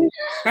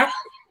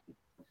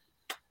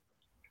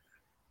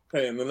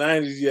 Hey, in the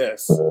 90s,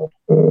 yes.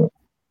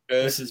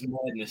 This is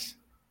madness.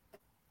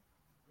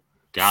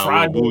 Got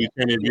a little movie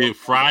turn it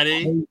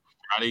Friday.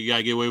 Friday, you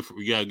gotta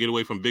get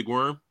away from Big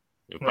Worm.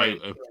 Right.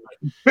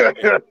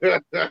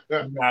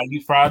 Nah,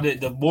 you Friday,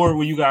 the board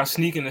where you got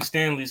sneak in the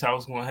Stanley's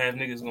house gonna have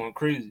niggas going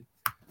crazy.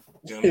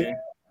 You know what I mean?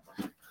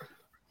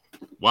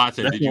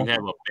 Watson, did you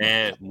have a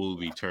bad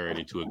movie turn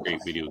into a great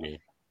video game?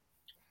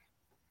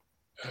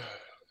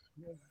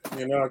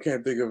 You know, I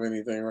can't think of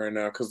anything right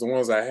now because the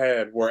ones I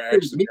had were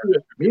actually.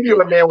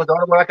 Meteor Man was the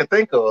only one I could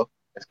think of.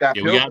 Yeah,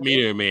 we got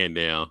Meteor Man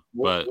down,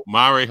 but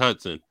Murray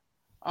Hudson.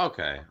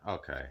 Okay. I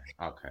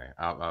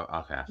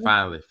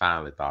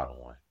finally thought of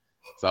one.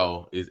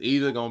 So it's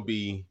either gonna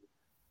be,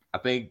 I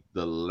think,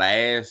 the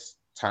last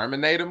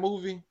Terminator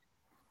movie,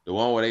 the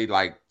one where they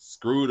like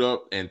screwed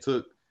up and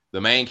took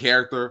the main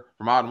character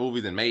from all the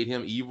movies and made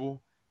him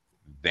evil.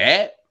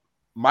 That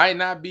might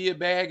not be a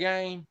bad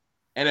game,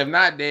 and if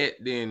not that,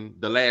 then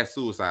the last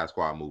Suicide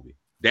Squad movie.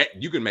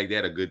 That you can make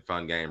that a good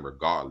fun game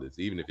regardless,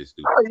 even if it's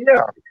stupid. Oh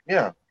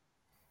yeah.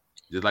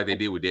 Just like they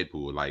did with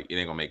Deadpool, like it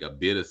ain't gonna make a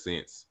bit of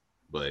sense.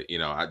 But you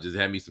know, I just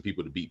had me some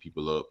people to beat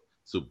people up,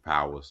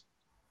 superpowers.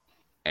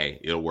 Hey,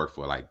 it'll work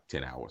for like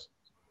 10 hours.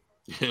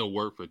 It'll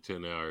work for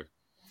 10 hours.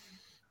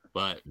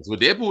 But that's what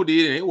Deadpool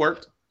did, and it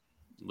worked.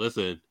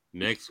 Listen,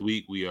 next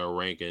week we are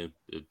ranking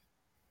the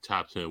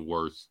top 10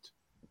 worst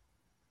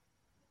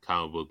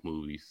comic book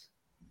movies.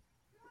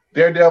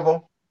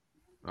 Daredevil.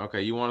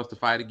 Okay, you want us to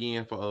fight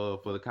again for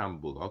the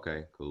comic book?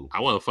 Okay, cool. I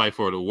want to fight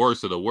for the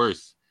worst of the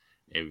worst.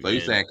 So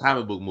you're saying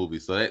comic book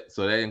movies? So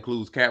that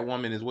includes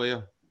Catwoman as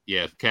well?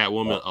 Yes,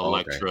 Catwoman,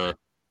 Elektra,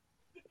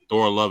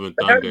 Thor: Love and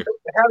Thunder.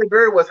 Halle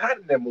Berry was hot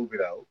in that movie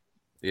though.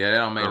 Yeah, that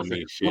don't make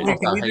sense. Shit.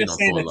 Can we just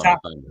say the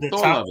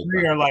top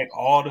three are like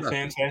all the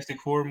Fantastic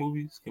Four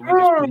movies? Can we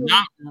just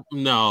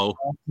no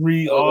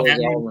three all the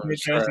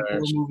Fantastic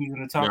Four movies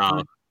in the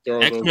top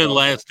three? X-Men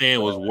Last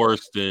Stand was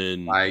worse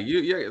than like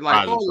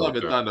Thor: Love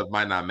and Thunder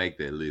might not make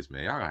that list,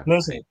 man. Y'all gotta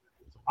listen.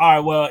 All right,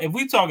 well, if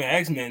we talking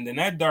X-Men, then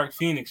that Dark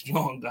Phoenix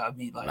joint gotta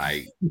be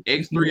like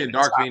X3 and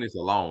Dark Phoenix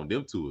alone.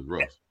 Them two is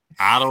rough.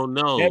 I don't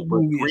know. But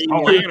Green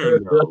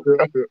Lantern, though.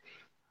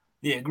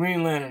 Yeah,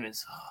 Green Lantern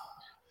is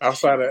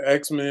outside of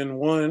X-Men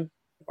 1.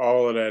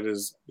 All of that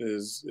is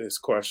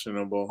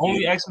questionable.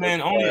 Only X-Men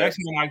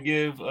I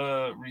give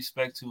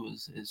respect to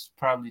is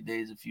probably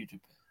Days of Future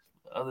Past.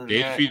 Other than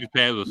Days that, of Future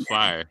Past was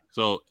fire.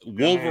 So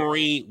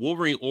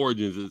Wolverine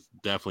Origins is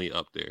definitely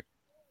up there.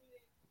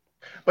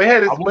 But it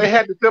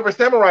had the Silver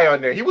Samurai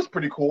on there. He was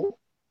pretty cool.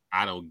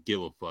 I don't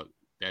give a fuck.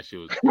 That shit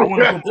was. I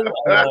want to put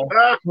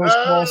the first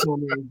class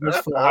on there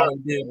just for how they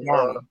did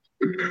Marvel.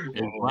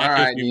 All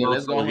right,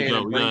 let's go ahead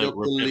and bring up the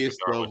list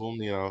of them.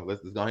 You know,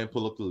 let's go ahead and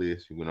pull up the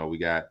list. You know, we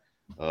got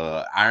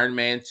Iron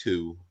Man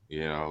 2. You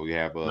know, we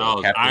have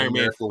Captain Iron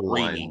Man America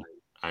 3.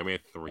 Iron Man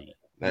 3.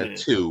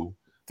 That's 2.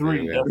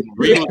 3.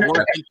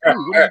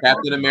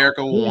 Captain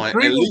America 1. At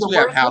least we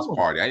have House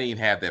Party. I didn't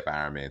even have that for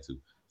Iron Man 2.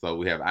 So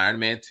we have Iron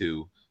Man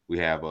 2. We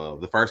have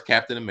the first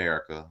Captain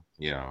America.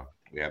 You know,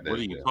 we have that. What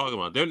are you talking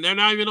about? They're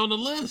not even on the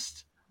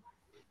list.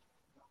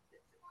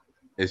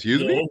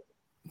 Excuse me?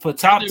 For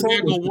top 10,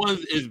 Captain America 1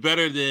 is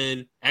better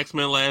than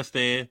X-Men Last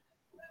Stand,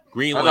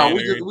 Green No,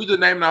 Lantern. we just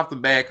naming off the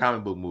bad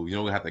comic book movies. You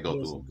don't have to go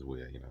through them as well.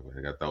 You know,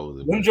 I got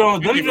those. Them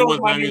Jones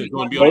might be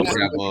going to be on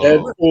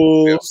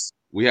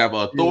we have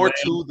Thor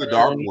 2: The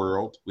Dark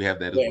World. We have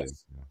that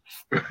as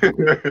well.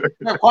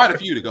 We have quite a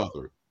few to go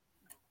through.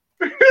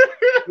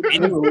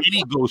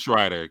 Any Ghost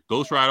Rider.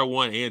 Ghost Rider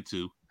 1 and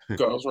 2.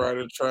 Ghost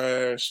Rider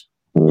trash.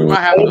 We might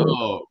have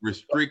to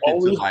restrict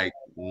it to like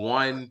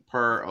one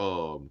per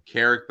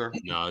character.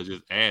 No, it's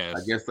just ass.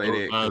 I guess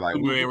say that like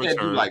we can't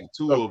do like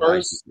two the of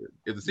first, like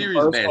if the series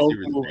is bad,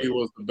 series movie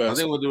was the best. I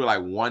think we'll do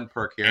like one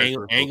per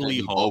character. Ang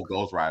Lee both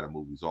Ghost Rider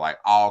movies, or like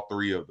all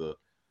three of the,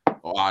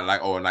 or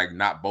like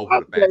not both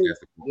of the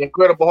Fantastic Four. The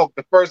Incredible Hulk,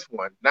 the first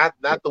one, not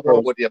the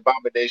one with the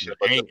Abomination,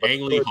 but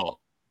Ang Lee Hulk.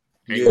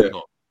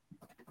 Hulk.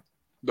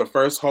 The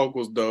first Hulk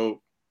was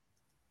dope.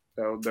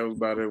 That was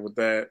about it with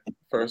that.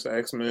 First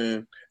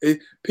X-Men.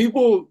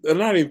 People,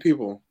 not even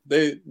people.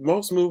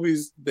 Most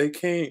movies they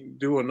can't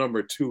do a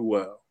number 2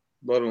 well,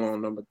 let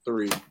alone number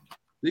 3.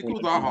 Sequels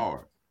are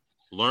hard.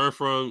 Learn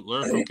from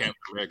Captain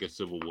America: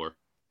 Civil War.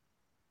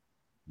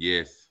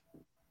 Yes,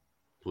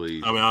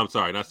 please. I mean, I'm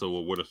sorry, not Civil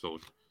War. Winter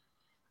Soldier.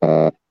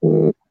 I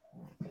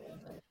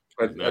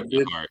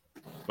did.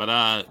 But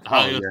I'm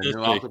also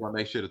gonna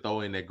make sure to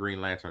throw in that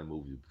Green Lantern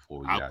movie before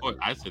we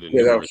I said it.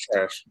 Yeah, that was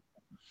trash.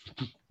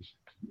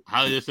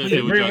 Highly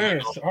essential.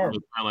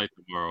 Highlight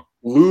tomorrow.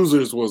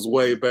 Losers was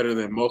way better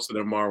than most of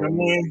the Marvel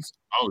movies.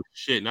 Oh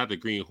shit! Not the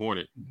Green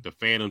Hornet, the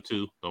Phantom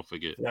too. Don't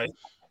forget. The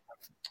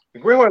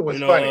Green Hornet was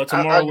funny.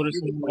 Tomorrow would have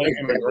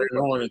Green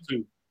Hornet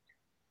too.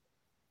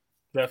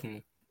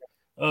 Definitely.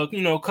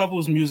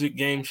 Couples music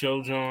game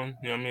show, John.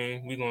 You know what I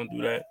mean? We're gonna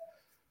do that.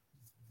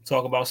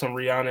 Talk about some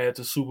Rihanna at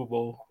the Super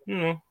Bowl.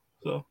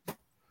 So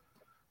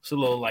it's a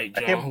little light,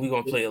 John. We're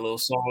gonna play a little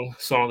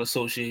song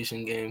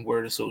association game,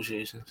 word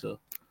association. So.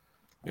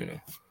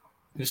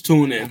 Just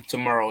tune in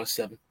tomorrow at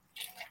 7.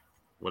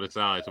 What it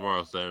sound like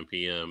tomorrow 7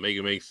 p.m. Make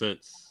it make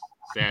sense.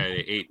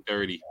 Saturday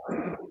 8:30.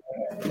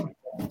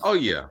 Oh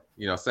yeah,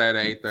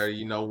 Saturday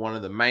 8:30. One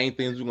of the main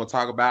things we're gonna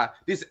talk about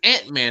this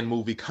Ant-Man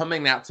movie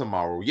coming out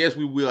tomorrow. Yes,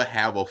 we will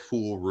have a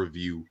full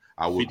review.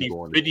 I will be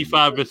going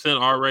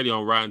 55% already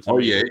on Rotten Tomatoes. Oh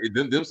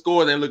yeah, them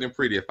scores ain't looking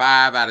pretty.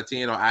 5 out of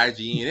 10 on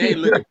IGN. It ain't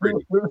looking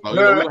pretty. So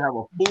we'll have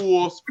a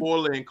full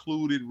spoiler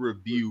included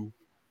review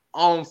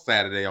on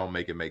Saturday on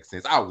Make It Make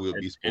Sense. I will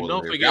be spoiling. And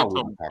don't forget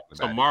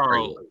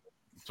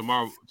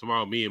tomorrow,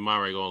 me and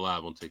Myra going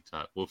live on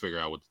TikTok. We'll figure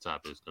out what the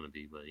topic is going to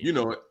be. But you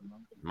know it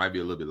might be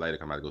a little bit later.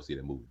 I'm about to go see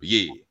that movie. But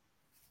yeah,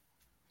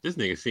 this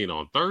nigga seen it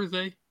on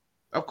Thursday.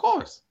 Of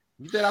course,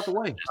 get that out the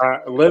way.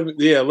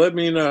 Let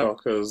me know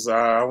because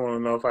I want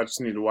to know if I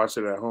just need to watch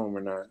it at home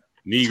or not.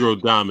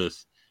 Negro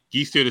Damas,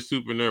 Geekster the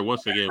Super Nerd.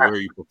 Once again, where are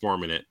you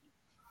performing at?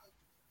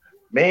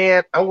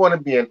 Man, I want to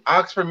be in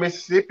Oxford,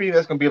 Mississippi.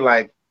 That's going to be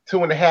like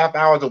 2.5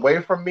 hours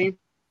away from me.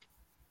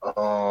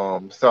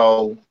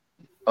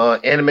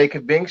 Anime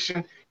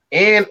convention,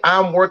 and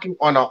I'm working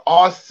on an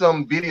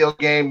awesome video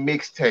game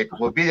mixtape.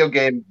 Video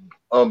game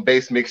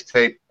based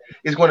mixtape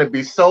is going to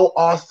be so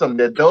awesome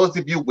that those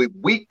of you with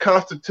weak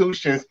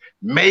constitutions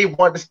may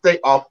want to stay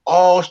off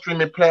all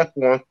streaming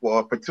platforms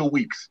for 2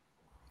 weeks.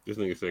 This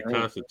nigga said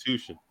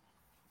Constitution.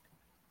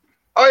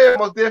 Oh yeah,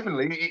 most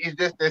definitely. It's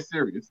just that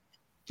serious.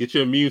 Get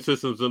your immune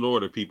systems in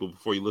order, people,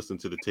 before you listen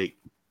to the tape.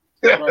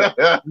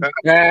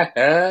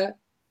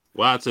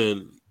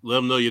 Watson, let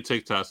them know your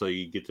TikTok so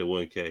you get to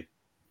 1K.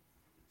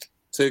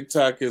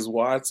 TikTok is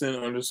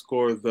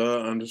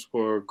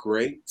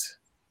Watson_the_great.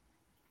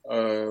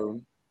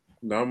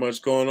 Not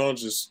much going on,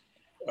 just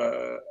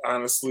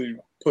honestly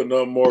putting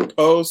up more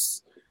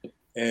posts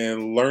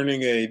and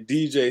learning a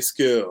DJ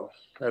skill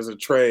as a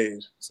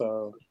trade.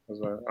 So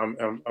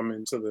I'm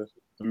into the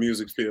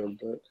music field,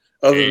 but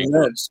other than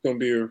that, it's gonna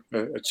be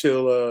a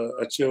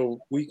chill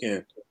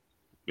weekend.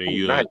 Then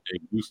you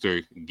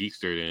Geekster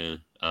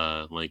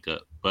then link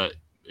up. But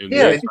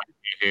yeah,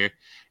 here,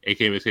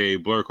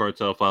 AKMSA Blerd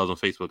Cartel files on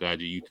Facebook,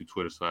 IG, YouTube,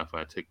 Twitter,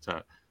 Spotify,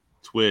 TikTok,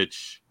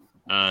 Twitch.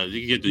 You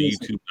can get the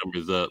YouTube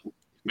numbers up.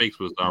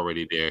 Facebook's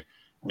already there.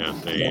 You know what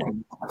I'm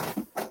saying?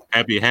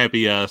 Happy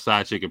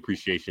Side Chick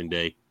Appreciation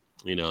Day.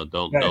 Don't you know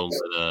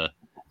what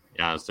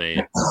I'm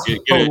saying?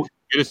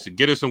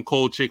 Get her some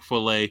cold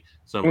Chick-fil-A,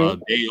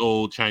 some day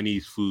old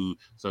Chinese food,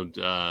 some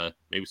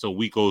maybe some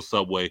week old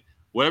Subway.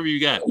 Whatever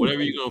you got,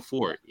 whatever you can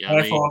afford.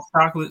 Half all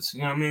chocolates,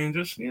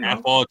 just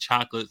half all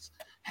chocolates,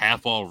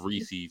 half all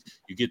Reese's.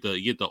 You get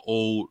the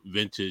old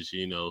vintage,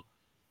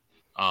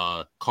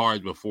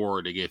 cards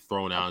before they get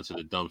thrown out into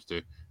the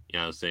dumpster. You know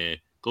what I'm saying?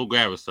 Go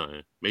grab her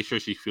something. Make sure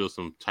she feels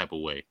some type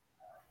of way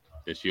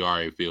that she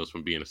already feels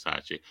from being a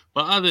side chick.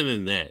 But other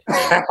than that,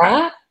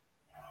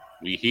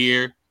 we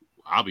here.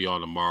 I'll be on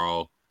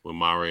tomorrow with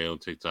Mare on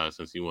TikTok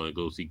since you want to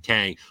go see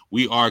Kang.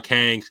 We are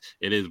Kangs.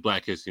 It is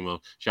Black History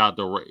Month. Shout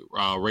out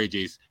to Ray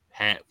J's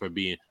hat for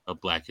being a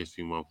Black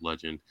History Month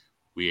legend.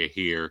 We are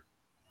here.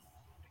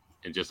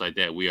 And just like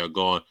that, we are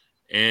gone.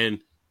 And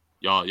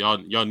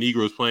y'all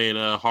Negroes playing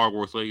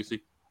Hogwarts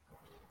Legacy?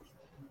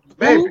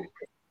 Baby.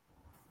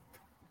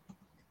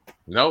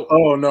 Nope.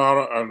 Oh no, I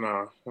don't.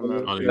 No.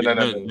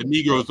 The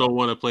Negroes don't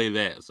want to play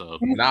that, so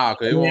nah,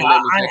 because they won't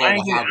let me take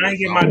over Hogwarts. I ain't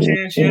get my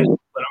chance yet,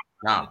 but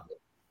nah,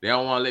 they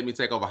don't want to let me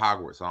take over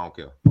Hogwarts. So I don't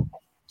care.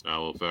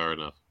 Oh, well, fair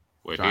enough.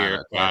 We're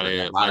here.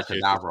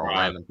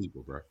 Random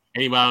people, bro.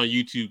 Anybody on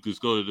YouTube,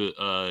 just go to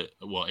the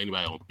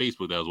anybody on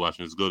Facebook that was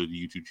watching, just go to the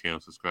YouTube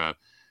channel, subscribe,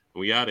 and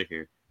we out of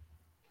here.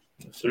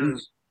 Y'all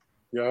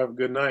have a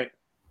good night.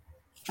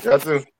 Y'all too.